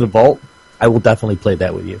Battlefront goes in the vault, I will definitely play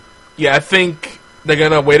that with you. Yeah, I think they're going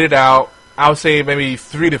to wait it out. I would say maybe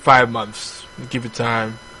 3 to 5 months. Give it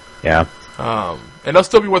time. Yeah. And they'll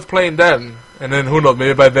still be worth playing then. And then, who knows,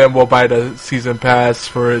 maybe by then we'll buy the season pass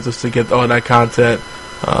for it just to get all that content.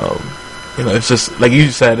 It's just, like you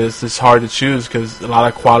said, it's just hard to choose because a lot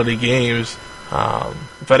of quality games.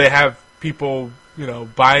 But they have people,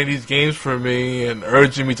 buying these games for me and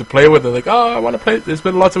urging me to play with them. Like, oh, I want to play. There's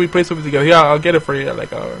been a lot of we play something together. Yeah, I'll get it for you. I'm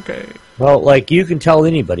like, oh, okay. Well, you can tell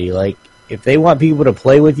anybody, if they want people to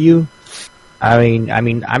play with you, I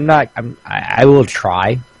will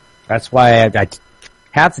try. That's why I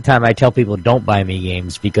half the time I tell people don't buy me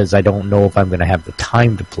games, because I don't know if I'm going to have the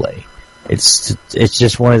time to play. It's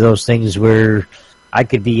just one of those things where I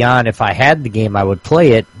could be on, if I had the game, I would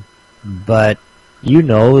play it, but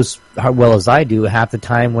as well as I do, half the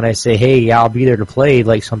time when I say, hey, yeah, I'll be there to play,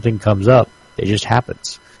 something comes up. It just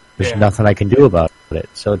happens. There's nothing I can do about it.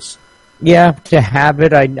 So it's, to have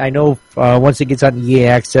it, I know once it gets on EA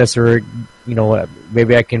Access, or,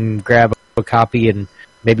 maybe I can grab a copy and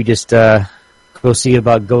maybe just go see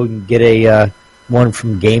about go and get a one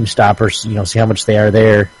from GameStop, or see how much they are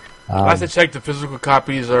there. Last I checked, the physical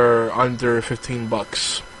copies are under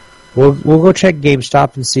 $15. We'll go check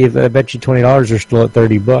GameStop and see if I bet you $20 are still at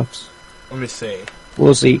 $30. Let me see.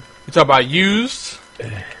 We'll see. You talking about used?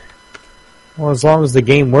 Well, as long as the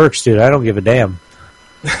game works, dude, I don't give a damn.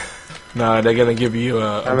 No, they're gonna give you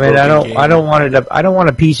a. I don't want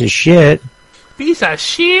a piece of shit. Piece of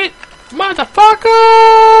shit, motherfucker!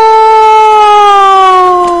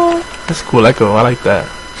 That's cool, Echo. I like that.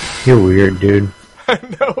 You're weird, dude. I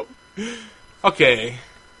know. Okay,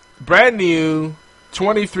 brand new,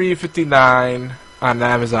 $23.59 on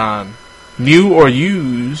Amazon. New or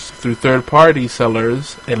used through third-party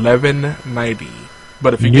sellers, $11.90.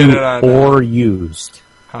 But if you get it on used,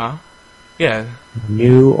 huh? Yeah.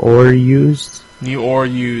 New or used. New or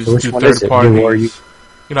used so through third parties.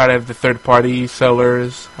 They have the third-party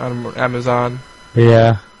sellers on Amazon.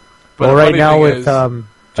 Yeah. But well, right now with a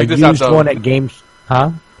used one at Games,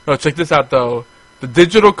 huh? No, check this out though. The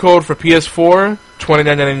digital code for PS4,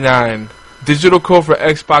 $29.99. Digital code for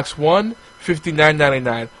Xbox One,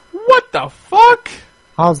 $59.99. What the fuck?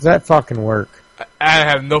 How's that fucking work? I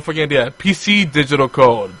have no fucking idea. PC digital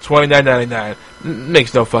code, $29.99.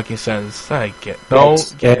 Makes no fucking sense.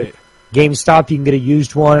 Don't get it. GameStop, you can get a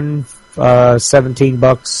used one,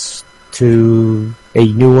 $17 to a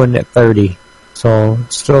new one at $30. So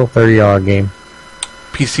it's still a $30 game.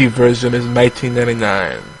 PC version is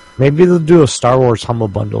 $19.99. Maybe they'll do a Star Wars Humble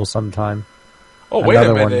Bundle sometime. Oh, wait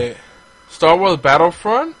a minute. Star Wars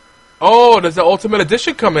Battlefront? Oh, there's the Ultimate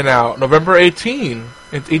Edition coming out November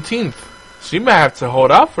 18th. So you might have to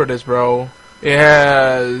hold out for this, bro. It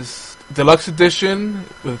has Deluxe Edition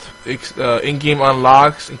with in-game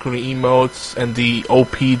unlocks, including emotes, and the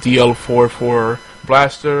OP DL4 for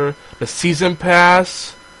Blaster. The Season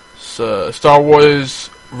Pass, Star Wars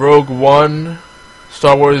Rogue One,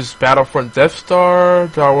 Star Wars Battlefront Death Star,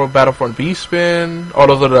 Star Wars Battlefront B-Spin. All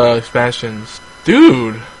those are the expansions.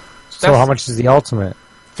 Dude. So how much is the Ultimate?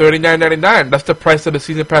 $39.99. That's the price of the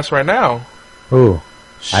season pass right now. Ooh.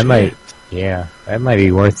 Shit. That might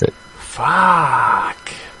be worth it.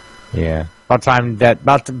 Fuck. Yeah. But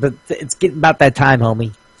it's getting about that time,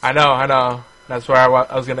 homie. I know. That's where I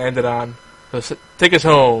was going to end it on. So take us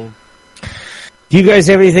home. Do you guys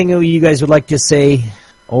have anything you guys would like to say?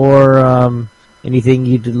 Or anything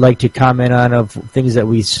you'd like to comment on of things that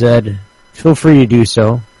we said? Feel free to do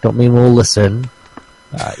so. Don't mean we'll listen.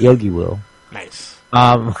 Yogi will. Nice.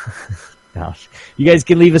 No. You guys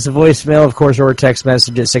can leave us a voicemail, of course, or a text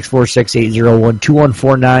message at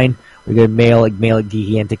 646-801-2149. We got mail at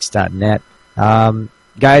geekyantics.net.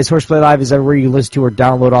 Guys, HorsePLAY Live is everywhere you listen to or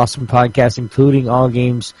download awesome podcasts, including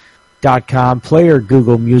allgames.com,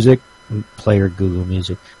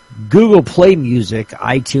 Google Play Music,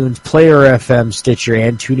 iTunes, Player FM, Stitcher,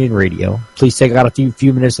 and TuneIn Radio. Please take out a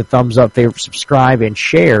few minutes to thumbs up, favorite, subscribe, and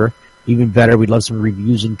share. Even better, we'd love some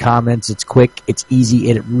reviews and comments. It's quick, it's easy,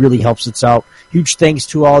 and it really helps us out. Huge thanks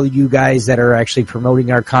to all of you guys that are actually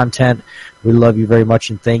promoting our content. We love you very much,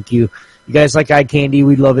 and thank you. You guys like eye candy,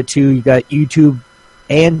 we love it too. You got YouTube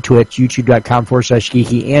and Twitch,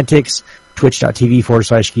 youtube.com/geekyantics,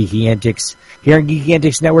 twitch.tv/geekyantics. Here on Geeky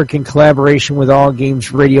Antics Network, in collaboration with All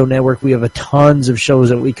Games Radio Network, we have tons of shows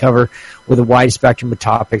that we cover with a wide spectrum of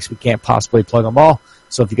topics. We can't possibly plug them all.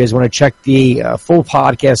 So if you guys want to check the full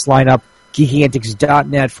podcast lineup,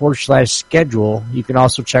 geekyantics.net/schedule. You can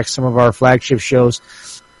also check some of our flagship shows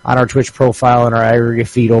on our Twitch profile and our aggregate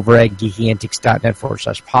feed over at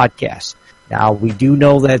geekyantics.net/podcast. Now, we do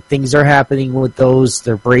know that things are happening with those.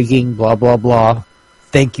 They're breaking, blah, blah, blah.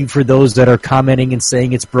 Thank you for those that are commenting and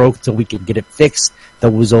saying it's broke so we can get it fixed.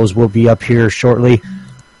 Those will be up here shortly.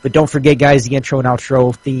 But don't forget, guys, the intro and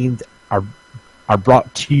outro themed are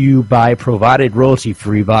brought to you by, provided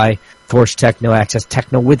royalty-free by, Force Techno Access,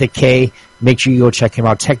 Techno with a K. Make sure you go check him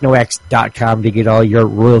out, technox.com, to get all your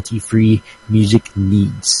royalty-free music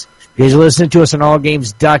needs. You guys are listening to us on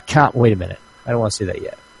allgames.com. Wait a minute. I don't want to say that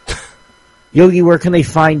yet. Yogi, where can they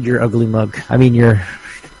find your ugly mug? I mean, your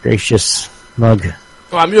gracious mug.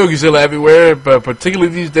 Well, I'm Yogizilla everywhere, but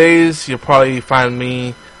particularly these days, you'll probably find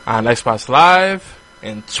me on Xbox Live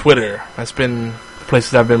and Twitter. That's been the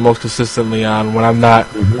places I've been most consistently on when I'm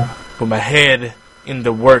not with my head in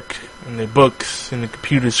the work, in the books, in the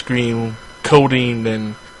computer screen, coding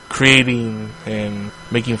and creating and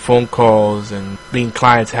making phone calls and being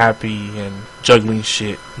clients happy and juggling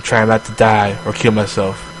shit and trying not to die or kill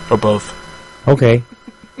myself or both. Okay.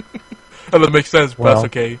 That makes sense, but that's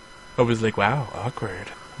okay. I was like, wow, awkward.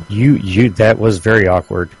 That was very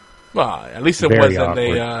awkward. Well, at least it wasn't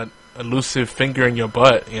a elusive finger in your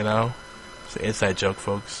butt, you know? It's an inside joke,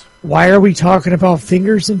 folks. Why are we talking about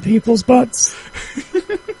fingers in people's butts?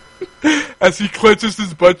 As he clenches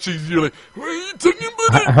his butt cheeks, you're like, what are you talking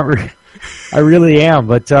about? I really am.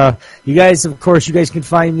 But you guys, of course, you guys can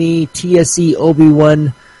find me, TSE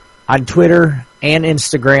Obi-Wan, on Twitter and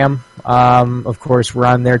Instagram. Of course, we're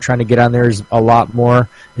on there, trying to get on there a lot more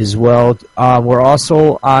as well. We're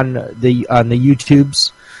also on the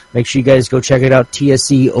YouTubes. Make sure you guys go check it out,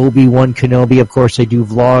 TSE Obi-Wan Kenobi. Of course, I do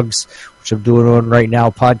vlogs, which I'm doing on right now,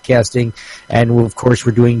 podcasting, and of course,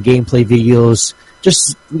 we're doing gameplay videos.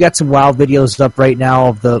 We got some WoW videos up right now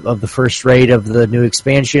of the first raid of the new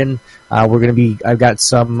expansion. I've got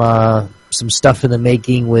some stuff in the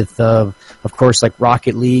making with, of course, like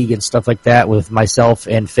Rocket League and stuff like that with myself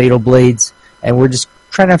and Fatal Blades, and we're just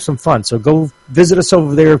trying to have some fun. So go visit us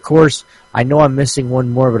over there, of course. I know I'm missing one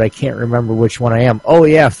more, but I can't remember which one I am. Oh,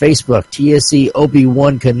 yeah, Facebook, TSE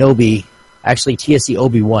Obi-Wan Kenobi. Actually, TSE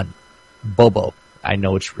Obi-Wan Bobo. I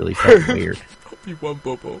know it's really fucking weird. Obi-Wan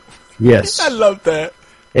Bobo. Yes. I love that.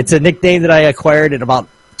 It's a nickname that I acquired at about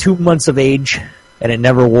 2 months of age, and it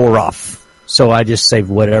never wore off. So I just say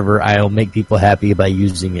whatever. I'll make people happy by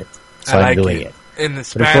using it. So I'm doing it. In the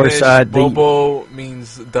Spanish, Bobo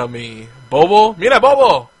means dummy. Bobo? Mira,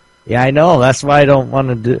 Bobo! Yeah, I know. That's why I don't want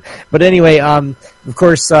to do. But anyway, of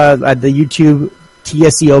course, the YouTube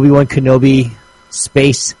TSE Obi-Wan Kenobi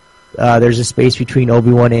space. There's a space between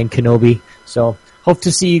Obi-Wan and Kenobi. So hope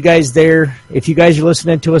to see you guys there. If you guys are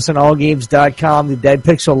listening to us on allgames.com, the Dead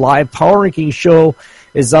Pixel Live Power Ranking Show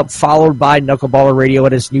is up, followed by Knuckleballer Radio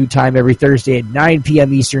at its new time every Thursday at 9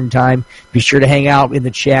 p.m. Eastern Time. Be sure to hang out in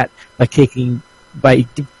the chat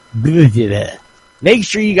Make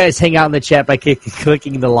sure you guys hang out in the chat by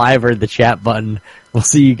clicking the live or the chat button. We'll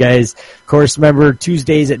see you guys. Of course, remember,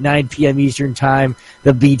 Tuesdays at 9 p.m. Eastern Time,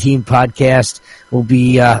 the B-Team podcast will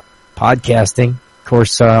be podcasting. Of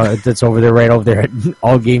course, that's right over there at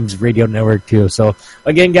All Games Radio Network, too. So,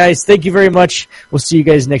 again, guys, thank you very much. We'll see you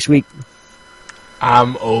guys next week.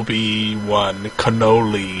 I'm Obi-Wan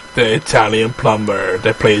Kenobi, the Italian plumber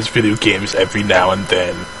that plays video games every now and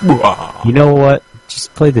then. You know what?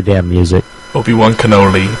 Just play the damn music. Obi-Wan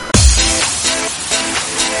Kenobi.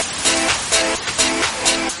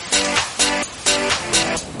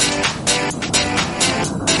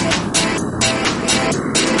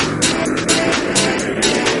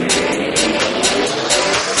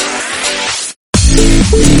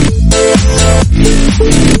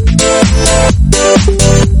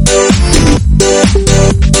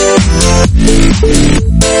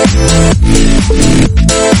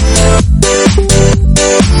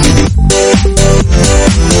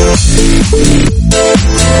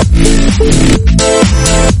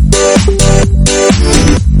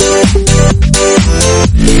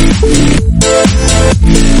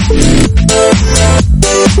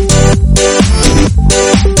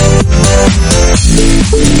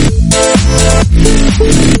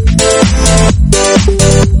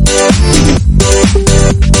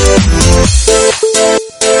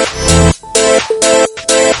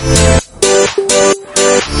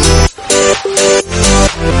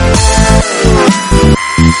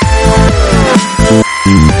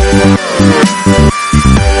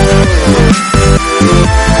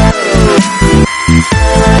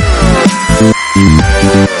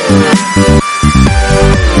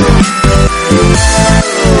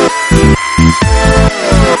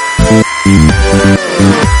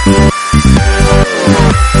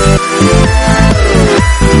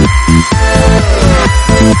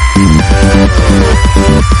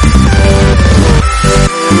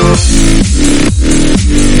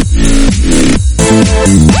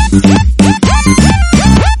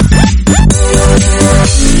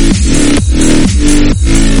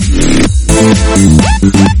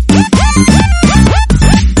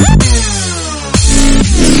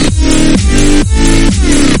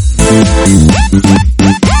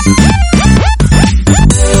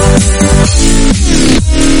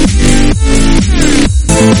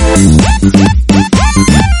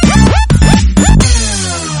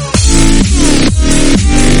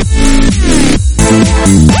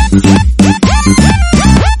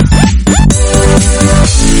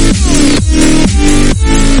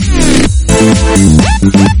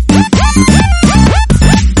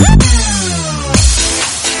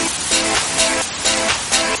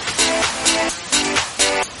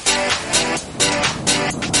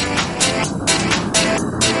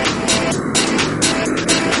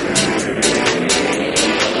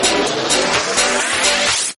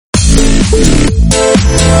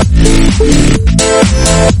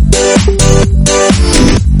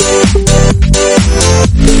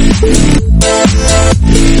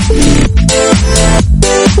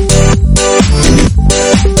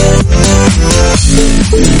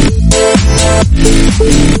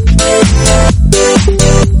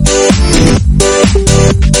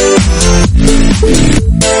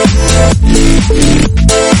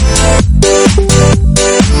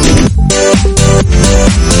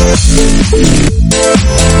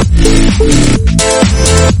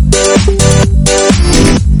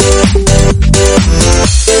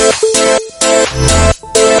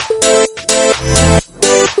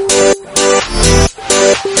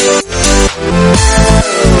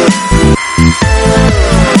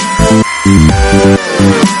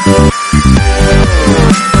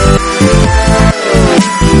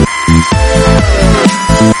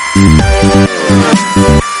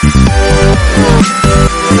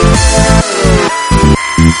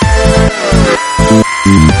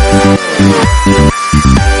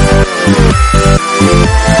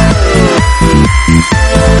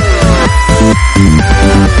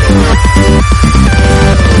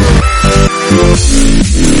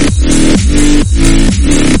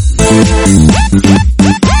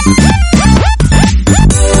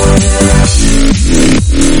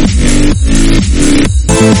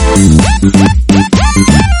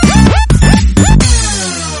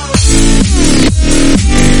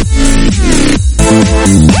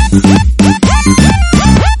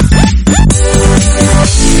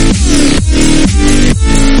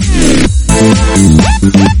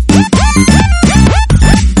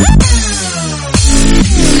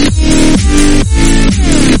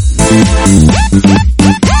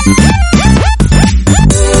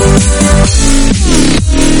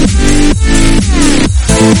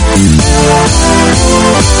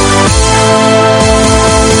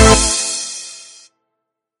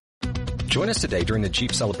 Join us today during the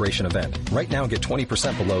Jeep Celebration event. Right now, get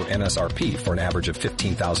 20% below MSRP for an average of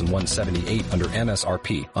 $15,178 under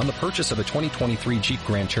MSRP on the purchase of a 2023 Jeep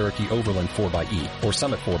Grand Cherokee Overland 4xE or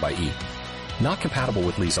Summit 4xE. Not compatible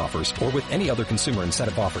with lease offers or with any other consumer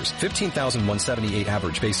incentive offers. $15,178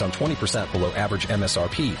 average based on 20% below average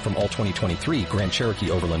MSRP from all 2023 Grand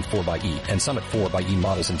Cherokee Overland 4xE and Summit 4xE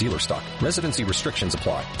models in dealer stock. Residency restrictions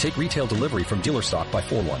apply. Take retail delivery from dealer stock by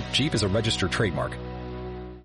 4/1. Jeep is a registered trademark.